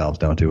agents themselves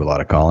don't do a lot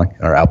of calling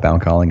or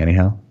outbound calling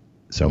anyhow.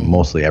 So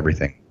mostly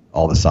everything,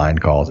 all the signed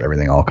calls,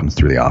 everything all comes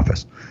through the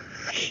office.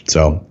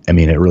 So, I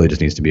mean, it really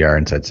just needs to be our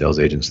inside sales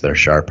agents that are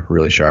sharp,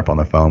 really sharp on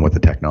the phone with the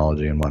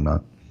technology and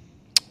whatnot.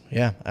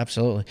 Yeah,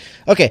 absolutely.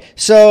 Okay,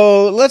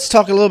 so let's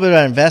talk a little bit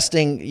about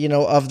investing.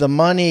 Of the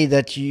money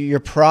that you're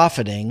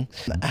profiting,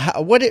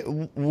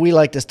 we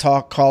like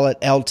to call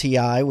it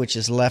LTI, which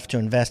is left to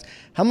invest.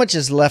 How much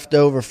is left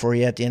over for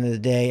you at the end of the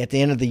day, at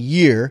the end of the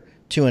year,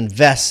 to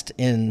invest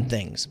in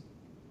things?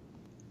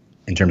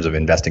 In terms of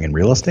investing in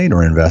real estate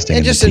or investing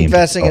in just the team?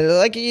 Investing in,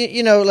 like,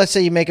 let's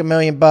say you make $1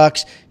 million,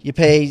 you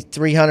pay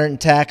 $300 in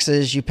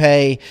taxes, you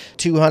pay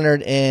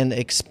 $200 in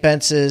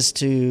expenses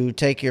to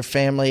take your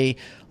family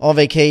on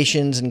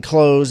vacations and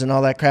clothes and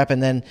all that crap,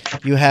 and then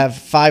you have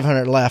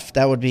 $500 left.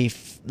 That would be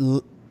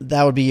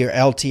your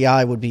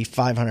LTI, would be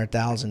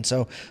 $500,000.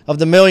 So of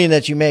the $1 million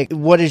that you make,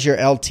 what is your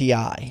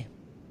LTI?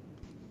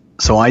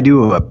 So I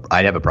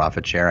have a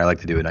profit share. I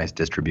like to do a nice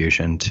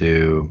distribution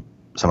to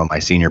some of my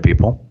senior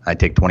people. I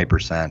take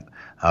 20%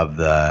 of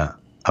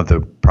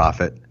the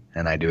profit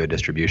and I do a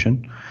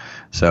distribution.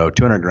 So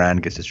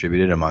 $200,000 gets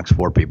distributed amongst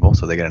 4 people.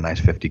 So they get a nice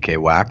 $50K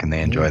whack and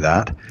they enjoy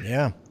that.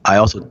 Yeah. I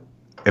also,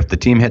 if the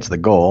team hits the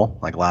goal,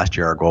 like last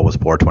year, our goal was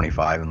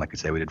 425. And like I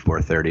say, we did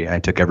 430. I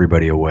took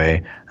everybody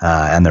away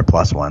and their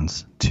plus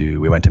ones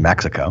we went to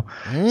Mexico.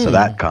 So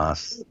that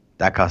cost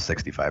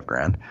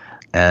 $65,000.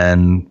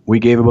 And we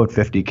gave about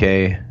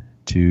 $50K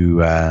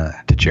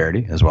to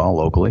charity as well,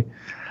 locally.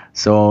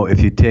 So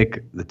if you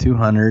take the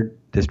 200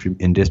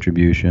 in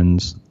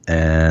distributions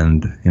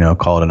and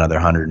call it another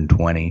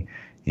 120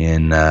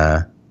 in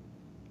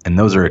and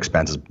those are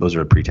expenses. Those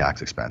are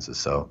pre-tax expenses.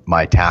 So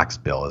my tax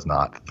bill is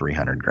not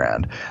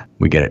 $300,000.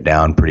 We get it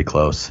down pretty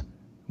close.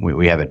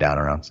 We have it down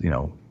around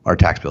our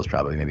tax bill is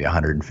probably maybe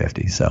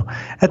 150. So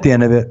at the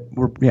end of it,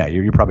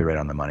 you're probably right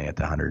on the money at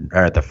the 100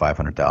 or at the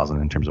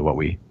 500,000 in terms of what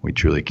we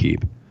truly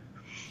keep. And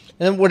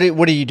then what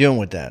are you doing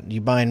with that?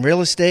 You buying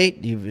real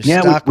estate?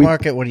 Stock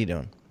market? What are you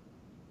doing?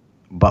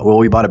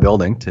 We bought a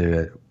building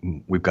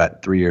we've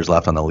got 3 years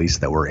left on the lease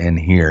that we're in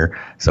here.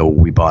 So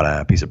we bought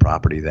a piece of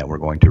property that we're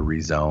going to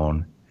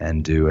rezone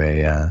and do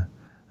a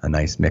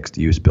nice mixed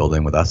use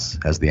building with us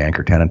as the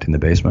anchor tenant in the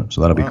basement.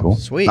 So that'll be cool.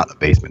 Sweet. Not the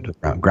basement,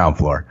 ground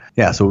floor.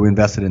 Yeah. So we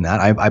invested in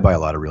that. I buy a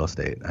lot of real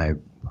estate. I've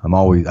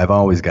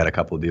always got a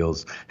couple of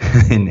deals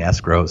in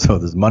escrow. So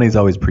this money's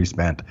always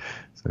pre-spent.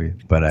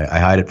 But I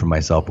hide it from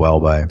myself well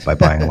by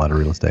buying a lot of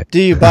real estate. Do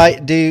you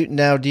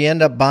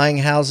end up buying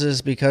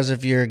houses because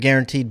of your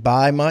guaranteed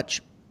buy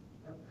much?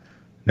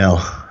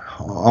 No,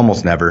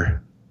 almost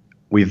never.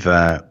 It's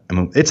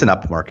an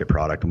upmarket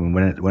product. I mean,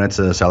 when it's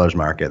a seller's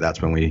market,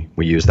 that's when we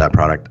use that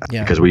product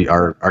because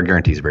our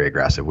guarantee is very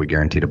aggressive. We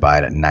guarantee to buy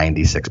it at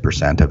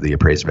 96% of the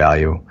appraised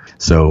value.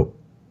 So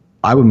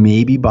I would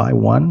maybe buy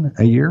one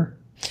a year.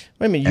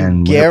 Wait a minute,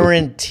 you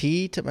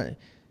guarantee to buy?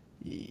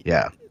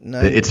 Yeah. No.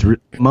 It's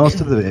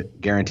most of the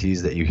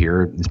guarantees that you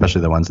hear,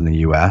 especially the ones in the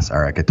U.S.,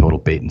 are like a total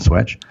bait and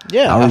switch.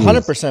 Yeah,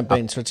 100% bait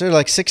and switch. They're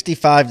like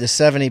 65 to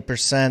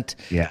 70%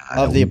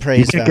 of the appraised value.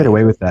 You can't get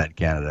away with that in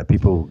Canada.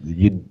 People,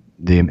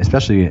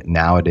 especially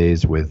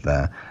nowadays with,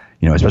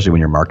 especially when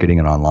you're marketing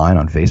it online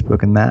on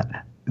Facebook and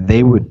that,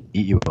 they would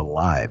eat you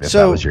alive if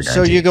that was your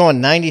guarantee. So you're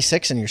going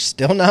 96 and you're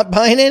still not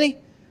buying any?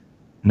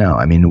 No,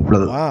 I mean,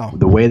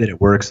 the way that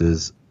it works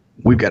is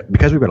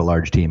because we've got a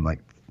large team, like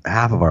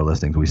half of our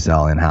listings we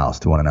sell in-house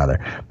to one another.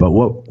 But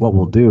what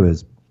we'll do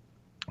is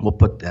we'll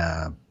put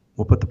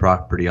the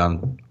property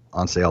on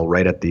sale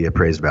right at the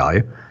appraised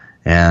value,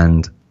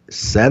 and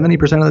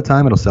 70% of the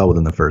time it'll sell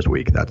within the first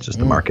week. That's just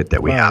the market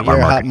that we have. You're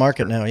a hot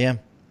market now, yeah.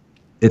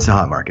 It's a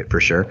hot market for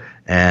sure,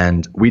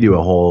 and we do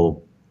a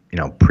whole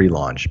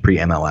pre-launch,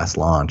 pre-MLS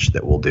launch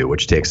that we'll do,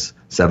 which takes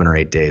 7 or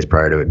 8 days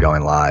prior to it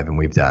going live. And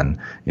we've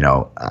done,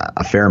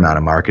 a fair amount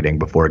of marketing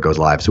before it goes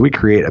live. So we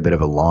create a bit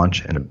of a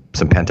launch and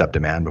some pent-up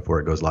demand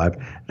before it goes live.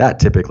 That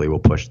typically will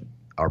push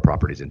our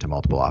properties into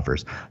multiple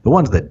offers. The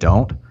ones that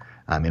don't,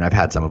 I mean, I've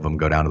had some of them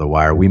go down to the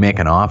wire. We make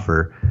an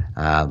offer,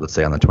 let's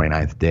say on the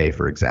 29th day,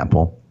 for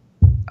example,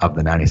 of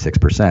the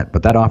 96%,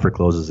 but that offer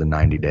closes in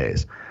 90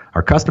 days.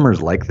 Our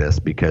customers like this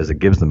because it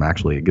gives them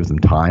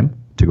time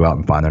to go out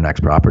and find their next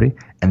property,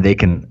 and they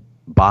can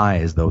buy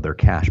as though they're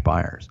cash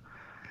buyers.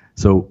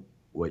 So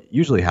what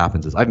usually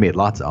happens is I've made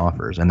lots of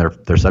offers, and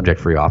they're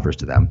subject free offers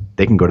to them.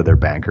 They can go to their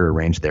banker,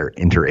 arrange their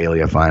inter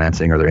alia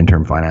financing or their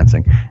interim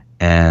financing,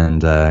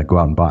 and go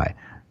out and buy.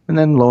 And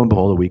then lo and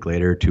behold, a week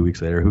later, 2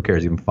 weeks later, who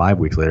cares, even 5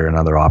 weeks later,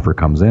 another offer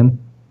comes in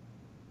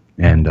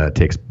and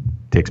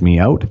takes me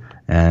out,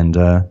 and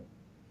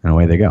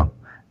away they go.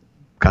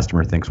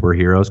 Customer thinks we're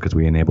heroes because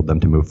we enabled them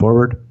to move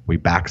forward. We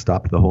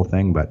backstopped the whole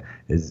thing, but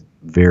it's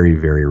very,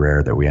 very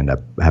rare that we end up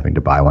having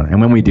to buy one. And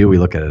when we do, we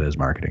look at it as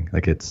marketing.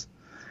 Like it's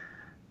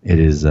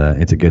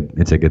a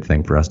good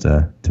thing for us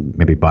to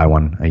maybe buy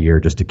one a year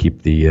just to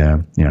keep the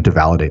to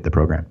validate the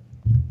program.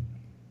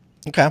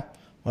 Okay.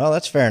 Well,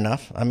 that's fair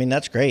enough. I mean,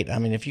 that's great. I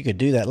mean, if you could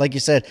do that, like you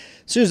said, as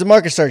soon as the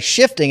market starts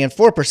shifting, and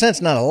 4%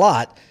 is not a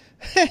lot,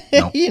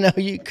 no.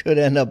 You could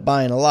end up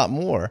buying a lot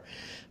more.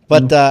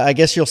 But I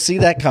guess you'll see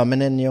that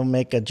coming, and you'll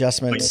make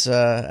adjustments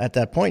at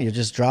that point. You'll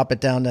just drop it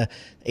down to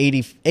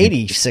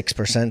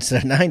 86%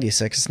 instead of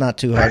 96%. It's not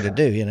too hard to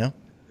do,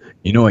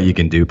 You know what you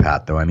can do,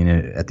 Pat, though? I mean,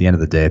 at the end of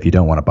the day, if you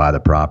don't want to buy the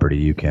property,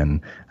 you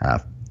can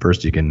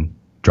first you can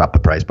drop the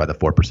price by the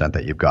 4%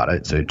 that you've got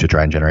it, so to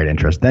try and generate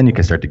interest. Then you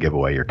can start to give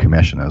away your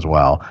commission as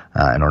well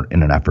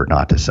in an effort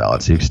not to sell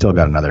it. So you've still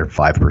got another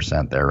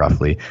 5% there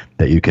roughly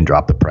that you can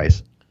drop the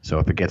price. So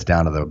if it gets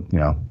down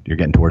to you're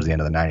getting towards the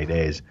end of the 90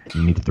 days,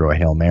 you need to throw a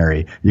Hail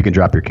Mary, you can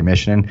drop your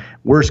commission.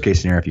 Worst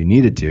case scenario, if you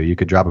needed to, you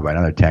could drop it by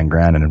another 10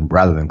 grand, and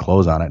rather than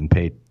close on it and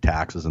pay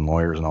taxes and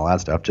lawyers and all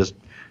that stuff, just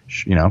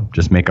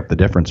make up the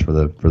difference for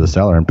the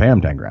seller and pay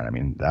them 10 grand. I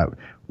mean, that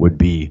would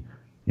be,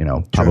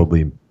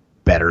 probably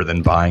better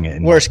than buying it.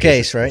 In worst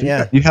case, right?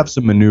 Yeah. You have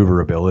some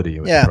maneuverability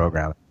with the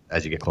program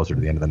as you get closer to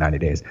the end of the 90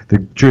 days. The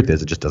truth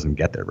is, it just doesn't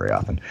get there very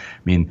often.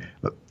 I mean,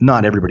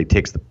 not everybody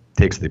takes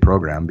the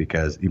program,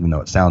 because even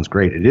though it sounds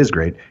great, it is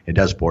great. It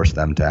does force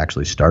them to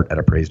actually start at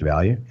appraised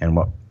value. And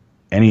what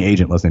any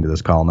agent listening to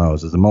this call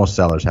knows is that most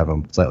sellers have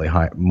a slightly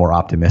more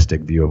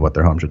optimistic view of what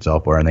their home should sell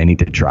for, and they need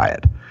to try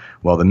it.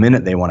 Well, the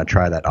minute they want to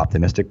try that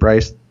optimistic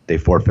price, they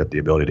forfeit the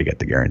ability to get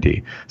the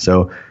guarantee.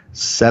 So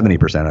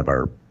 70% of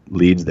our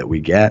leads that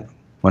we get,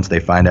 once they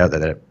find out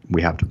that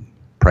we have to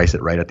price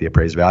it right at the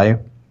appraised value,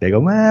 they go,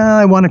 well,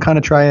 I want to kind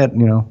of try it,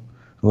 a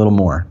little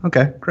more.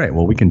 Okay, great.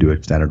 Well, we can do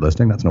a standard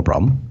listing. That's no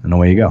problem. And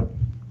away you go.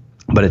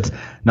 But it's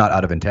not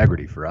out of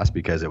integrity for us,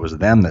 because it was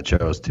them that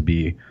chose to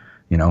be,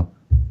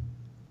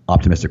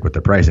 optimistic with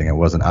the pricing. It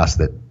wasn't us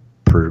that,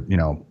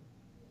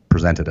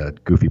 presented a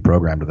goofy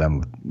program to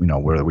them,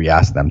 where we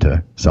asked them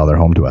to sell their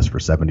home to us for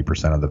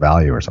 70% of the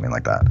value or something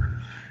like that.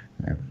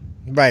 Yeah.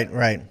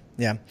 Right.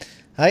 Yeah.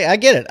 I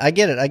get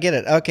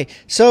it. Okay.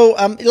 So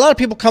a lot of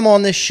people come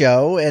on this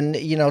show and,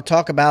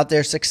 talk about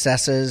their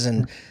successes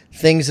and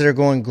things that are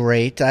going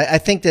great. I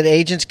think that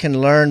agents can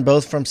learn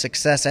both from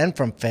success and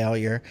from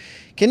failure.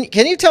 Can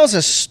you tell us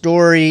a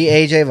story,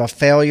 AJ, of a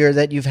failure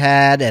that you've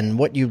had and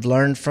what you've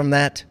learned from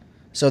that,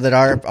 so that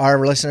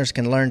our listeners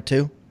can learn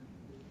too?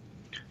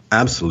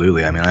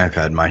 Absolutely. I mean, I've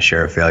had my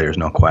share of failures,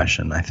 no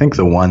question. I think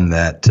the one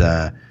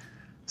that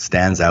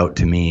stands out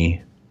to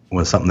me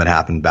was something that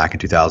happened back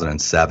in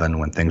 2007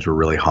 when things were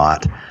really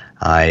hot.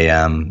 I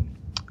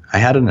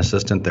had an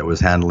assistant that was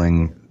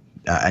handling,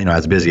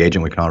 as a busy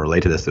agent, we can all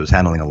relate to this, that was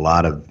handling a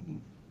lot of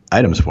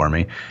items for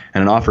me.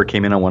 And an offer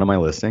came in on one of my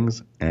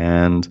listings,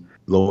 and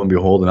lo and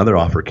behold, another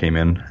offer came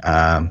in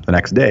the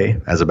next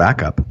day as a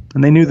backup.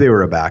 And they knew they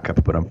were a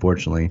backup, but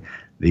unfortunately,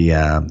 the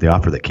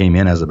offer that came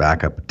in as a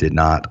backup did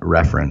not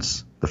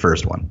reference the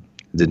first one.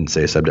 It didn't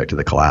say subject to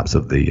the collapse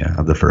of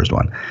the first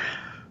one.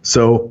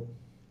 So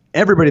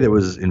everybody that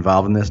was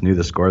involved in this knew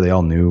the score. They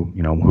all knew,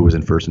 who was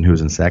in first and who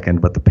was in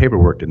second, but the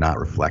paperwork did not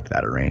reflect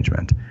that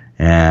arrangement.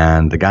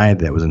 And the guy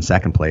that was in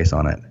second place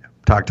on it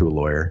talked to a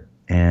lawyer,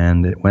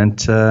 and it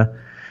went. The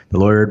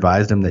lawyer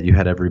advised him that you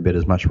had every bit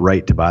as much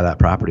right to buy that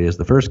property as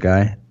the first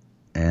guy,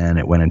 and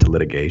it went into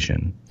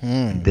litigation.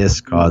 This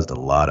caused a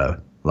lot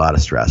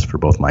of stress for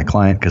both my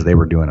client, because they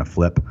were doing a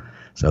flip,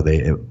 so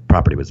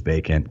property was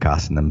vacant,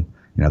 costing them.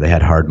 They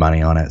had hard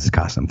money on it. It's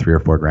costing them $3 or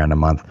 $4 grand a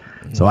month.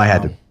 So I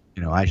had to.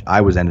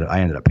 I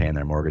ended up paying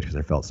their mortgage because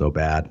I felt so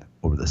bad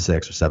over the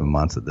 6 or 7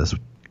 months that this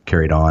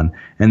carried on.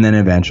 And then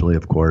eventually,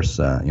 of course,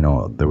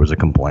 there was a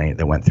complaint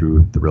that went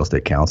through the real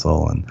estate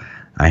council, and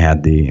I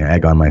had the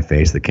egg on my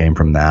face that came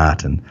from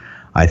that. And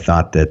I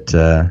thought that,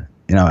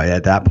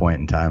 at that point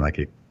in time, like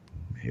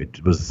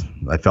it was,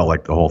 I felt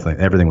like the whole thing,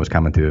 everything was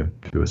coming to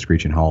a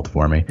screeching halt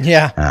for me.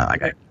 Yeah.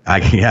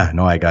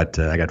 I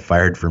got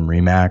fired from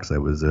RE/MAX. It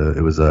was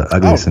a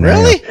ugly scenario.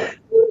 Really?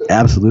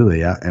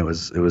 Absolutely, yeah. It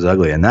was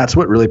ugly, and that's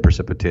what really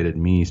precipitated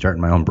me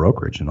starting my own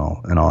brokerage. In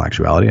all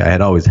actuality, I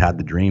had always had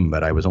the dream,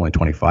 but I was only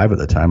 25 at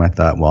the time. I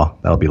thought, well,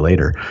 that'll be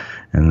later,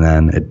 and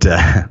then it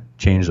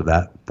changed.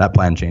 That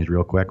plan changed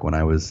real quick when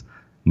I was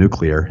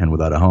nuclear and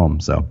without a home.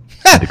 So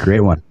I had to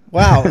create one.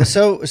 Wow.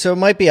 So it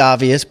might be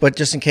obvious, but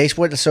just in case,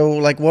 what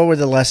were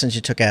the lessons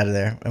you took out of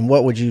there, and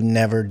what would you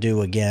never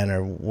do again,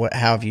 or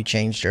how have you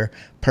changed your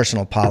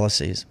personal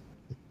policies?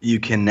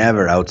 You can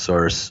never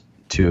outsource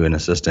to an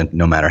assistant,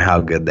 no matter how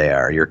good they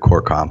are, your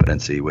core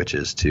competency, which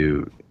is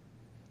to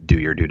do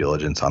your due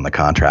diligence on the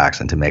contracts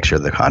and to make sure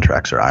the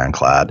contracts are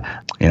ironclad.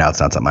 It's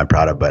not something I'm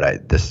proud of,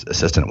 but this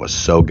assistant was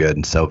so good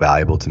and so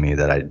valuable to me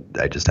that I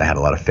had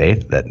a lot of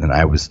faith that, and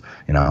I was,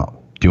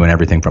 doing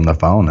everything from the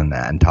phone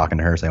and talking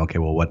to her, saying, okay,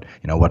 well,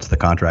 what's the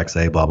contract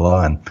say, blah,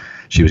 blah. And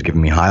she was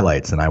giving me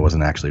highlights and I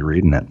wasn't actually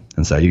reading it.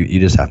 And so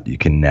you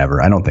can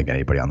never, I don't think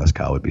anybody on this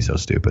call would be so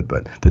stupid,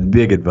 but the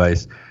big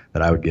advice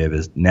that I would give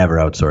is never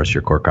outsource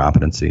your core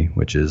competency,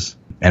 which is,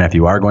 and if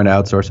you are going to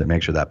outsource it,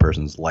 make sure that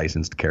person's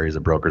licensed, carries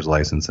a broker's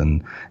license,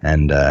 and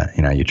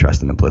you trust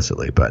them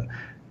implicitly, but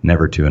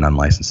never to an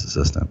unlicensed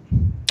assistant.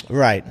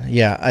 Right.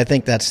 Yeah, I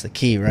think that's the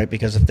key, right?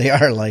 Because if they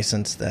are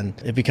licensed, then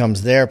it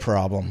becomes their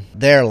problem,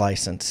 their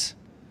license.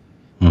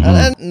 Mm-hmm.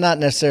 And not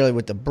necessarily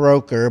with the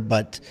broker,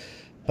 but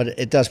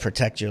it does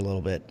protect you a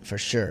little bit for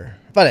sure.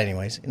 But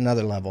anyways,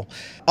 another level.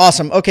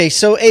 Awesome. Okay,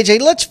 so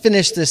AJ, let's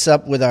finish this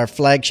up with our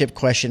flagship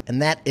question,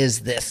 and that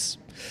is this.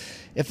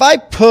 If I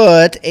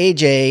put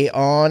AJ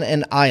on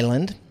an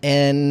island,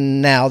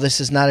 and now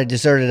this is not a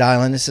deserted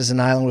island, this is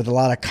an island with a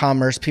lot of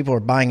commerce, people are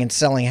buying and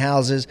selling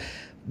houses,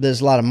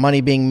 there's a lot of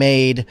money being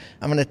made.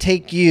 I'm going to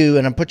take you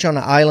and I'm put you on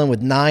an island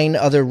with 9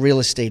 other real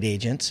estate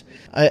agents.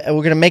 We're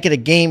going to make it a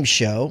game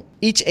show.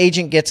 Each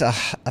agent gets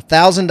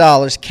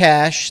 $1,000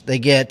 cash. They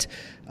get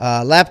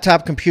a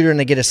laptop, computer, and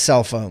they get a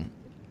cell phone.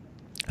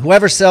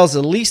 Whoever sells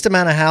the least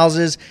amount of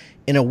houses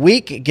in a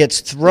week gets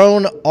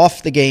thrown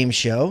off the game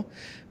show.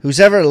 Who's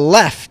ever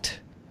left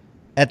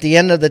at the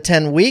end of the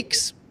 10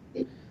 weeks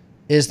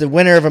is the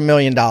winner of $1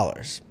 million.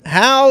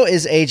 How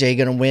is AJ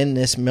going to win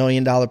this $1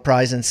 million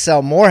prize and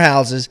sell more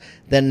houses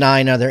than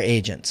 9 other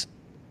agents?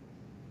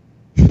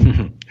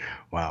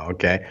 Wow,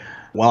 okay.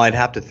 Well, I'd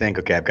have to think,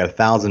 okay, I've got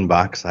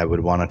 $1,000. I would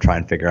want to try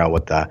and figure out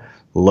what the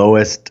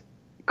lowest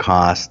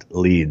cost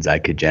leads I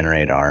could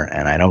generate are,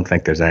 and I don't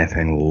think there's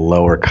anything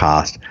lower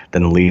cost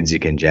than the leads you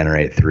can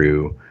generate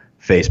through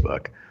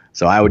Facebook.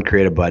 So I would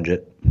create a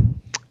budget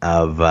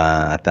of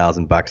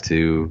 $1,000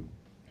 to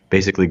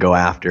basically go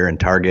after and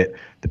target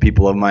the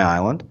people of my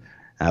island.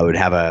 I would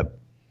have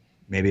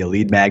maybe a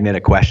lead magnet,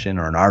 a question,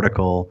 or an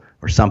article,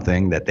 or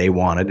something that they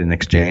wanted in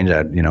exchange.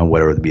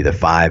 Whatever would be the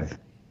 5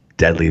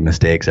 deadly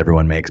mistakes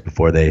everyone makes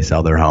before they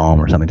sell their home,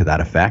 or something to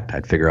that effect.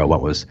 I'd figure out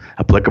what was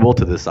applicable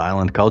to this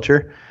island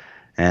culture,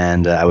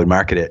 and I would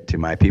market it to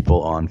my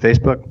people on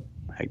Facebook.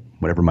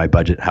 Whatever my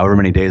budget, however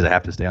many days I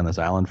have to stay on this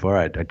island for,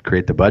 I'd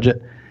create the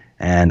budget,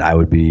 and I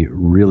would be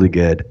really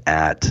good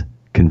at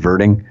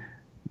converting.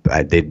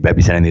 I'd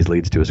be sending these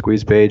leads to a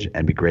squeeze page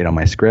and be great on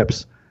my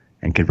scripts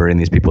and converting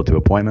these people to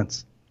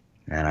appointments.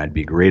 And I'd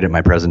be great at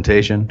my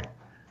presentation,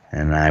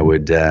 and I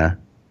would,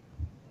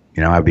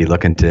 I'd be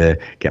looking to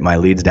get my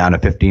leads down to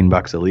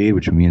 $15 a lead,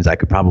 which means I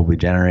could probably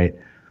generate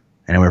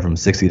anywhere from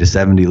 60 to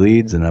 70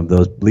 leads. And of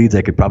those leads,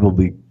 I could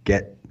probably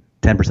get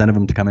 10% of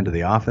them to come into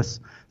the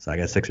office. So I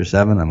got 6 or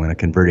 7. I'm going to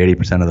convert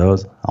 80% of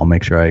those. I'll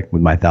make sure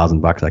with my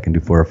 $1,000, I can do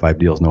 4 or 5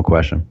 deals, no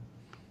question.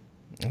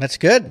 That's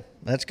good.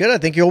 That's good. I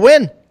think you'll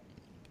win.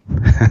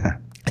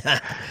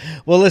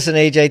 Well, listen,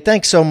 AJ,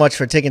 thanks so much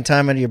for taking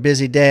time out of your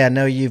busy day. I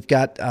know you've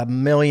got a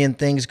million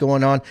things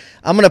going on.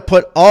 I'm going to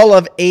put all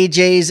of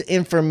AJ's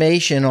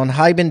information on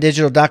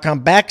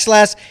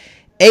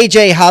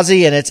hibandigital.com/AJ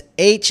Hazzi, and it's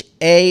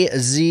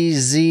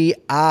HAZZI.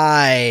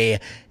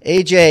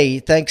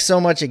 AJ, thanks so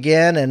much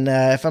again. And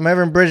if I'm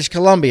ever in British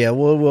Columbia,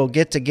 we'll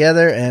get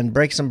together and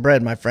break some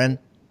bread, my friend.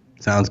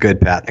 Sounds good,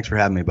 Pat. Thanks for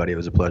having me, buddy. It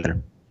was a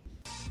pleasure.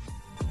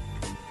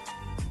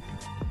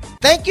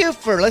 Thank you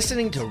for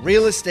listening to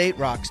Real Estate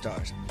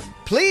Rockstars.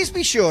 Please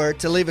be sure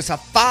to leave us a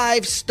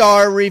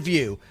 5-star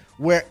review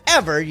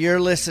wherever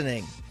you're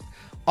listening.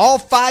 All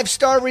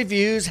 5-star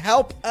reviews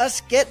help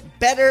us get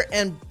better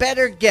and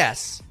better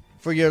guests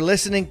for your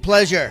listening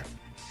pleasure.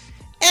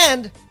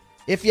 And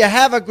if you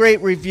have a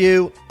great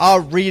review, I'll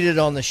read it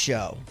on the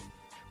show.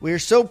 We are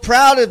so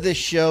proud of this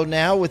show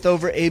now with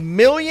over 1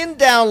 million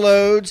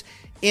downloads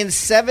in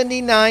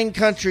 79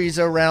 countries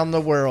around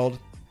the world.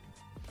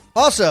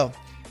 Also,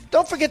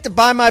 don't forget to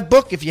buy my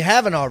book if you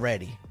haven't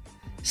already.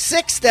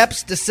 6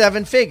 Steps to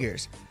 7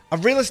 Figures, a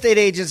real estate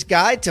agent's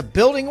guide to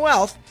building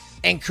wealth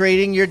and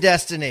creating your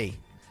destiny.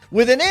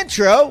 With an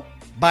intro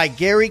by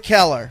Gary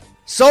Keller.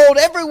 Sold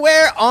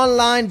everywhere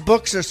online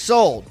books are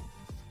sold.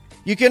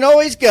 You can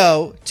always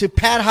go to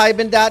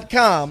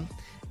pathiban.com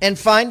and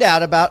find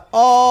out about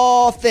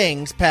all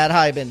things Pat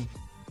Hiban.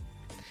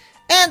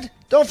 And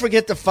don't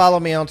forget to follow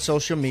me on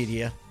social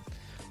media.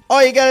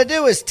 All you got to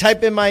do is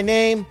type in my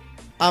name.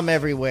 I'm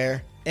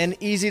everywhere and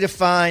easy to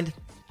find.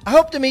 I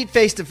hope to meet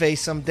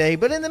face-to-face someday,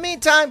 but in the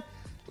meantime,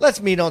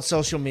 let's meet on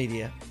social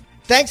media.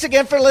 Thanks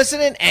again for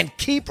listening, and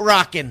keep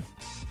rocking.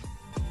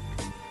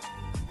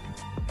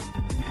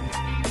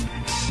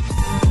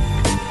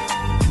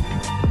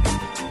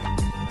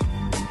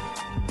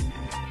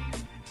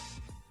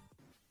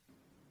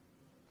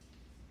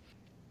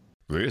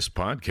 This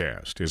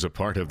podcast is a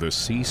part of the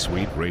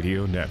C-Suite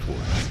Radio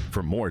Network.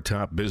 For more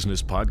top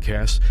business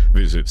podcasts,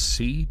 visit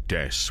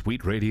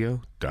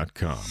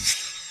c-suiteradio.com.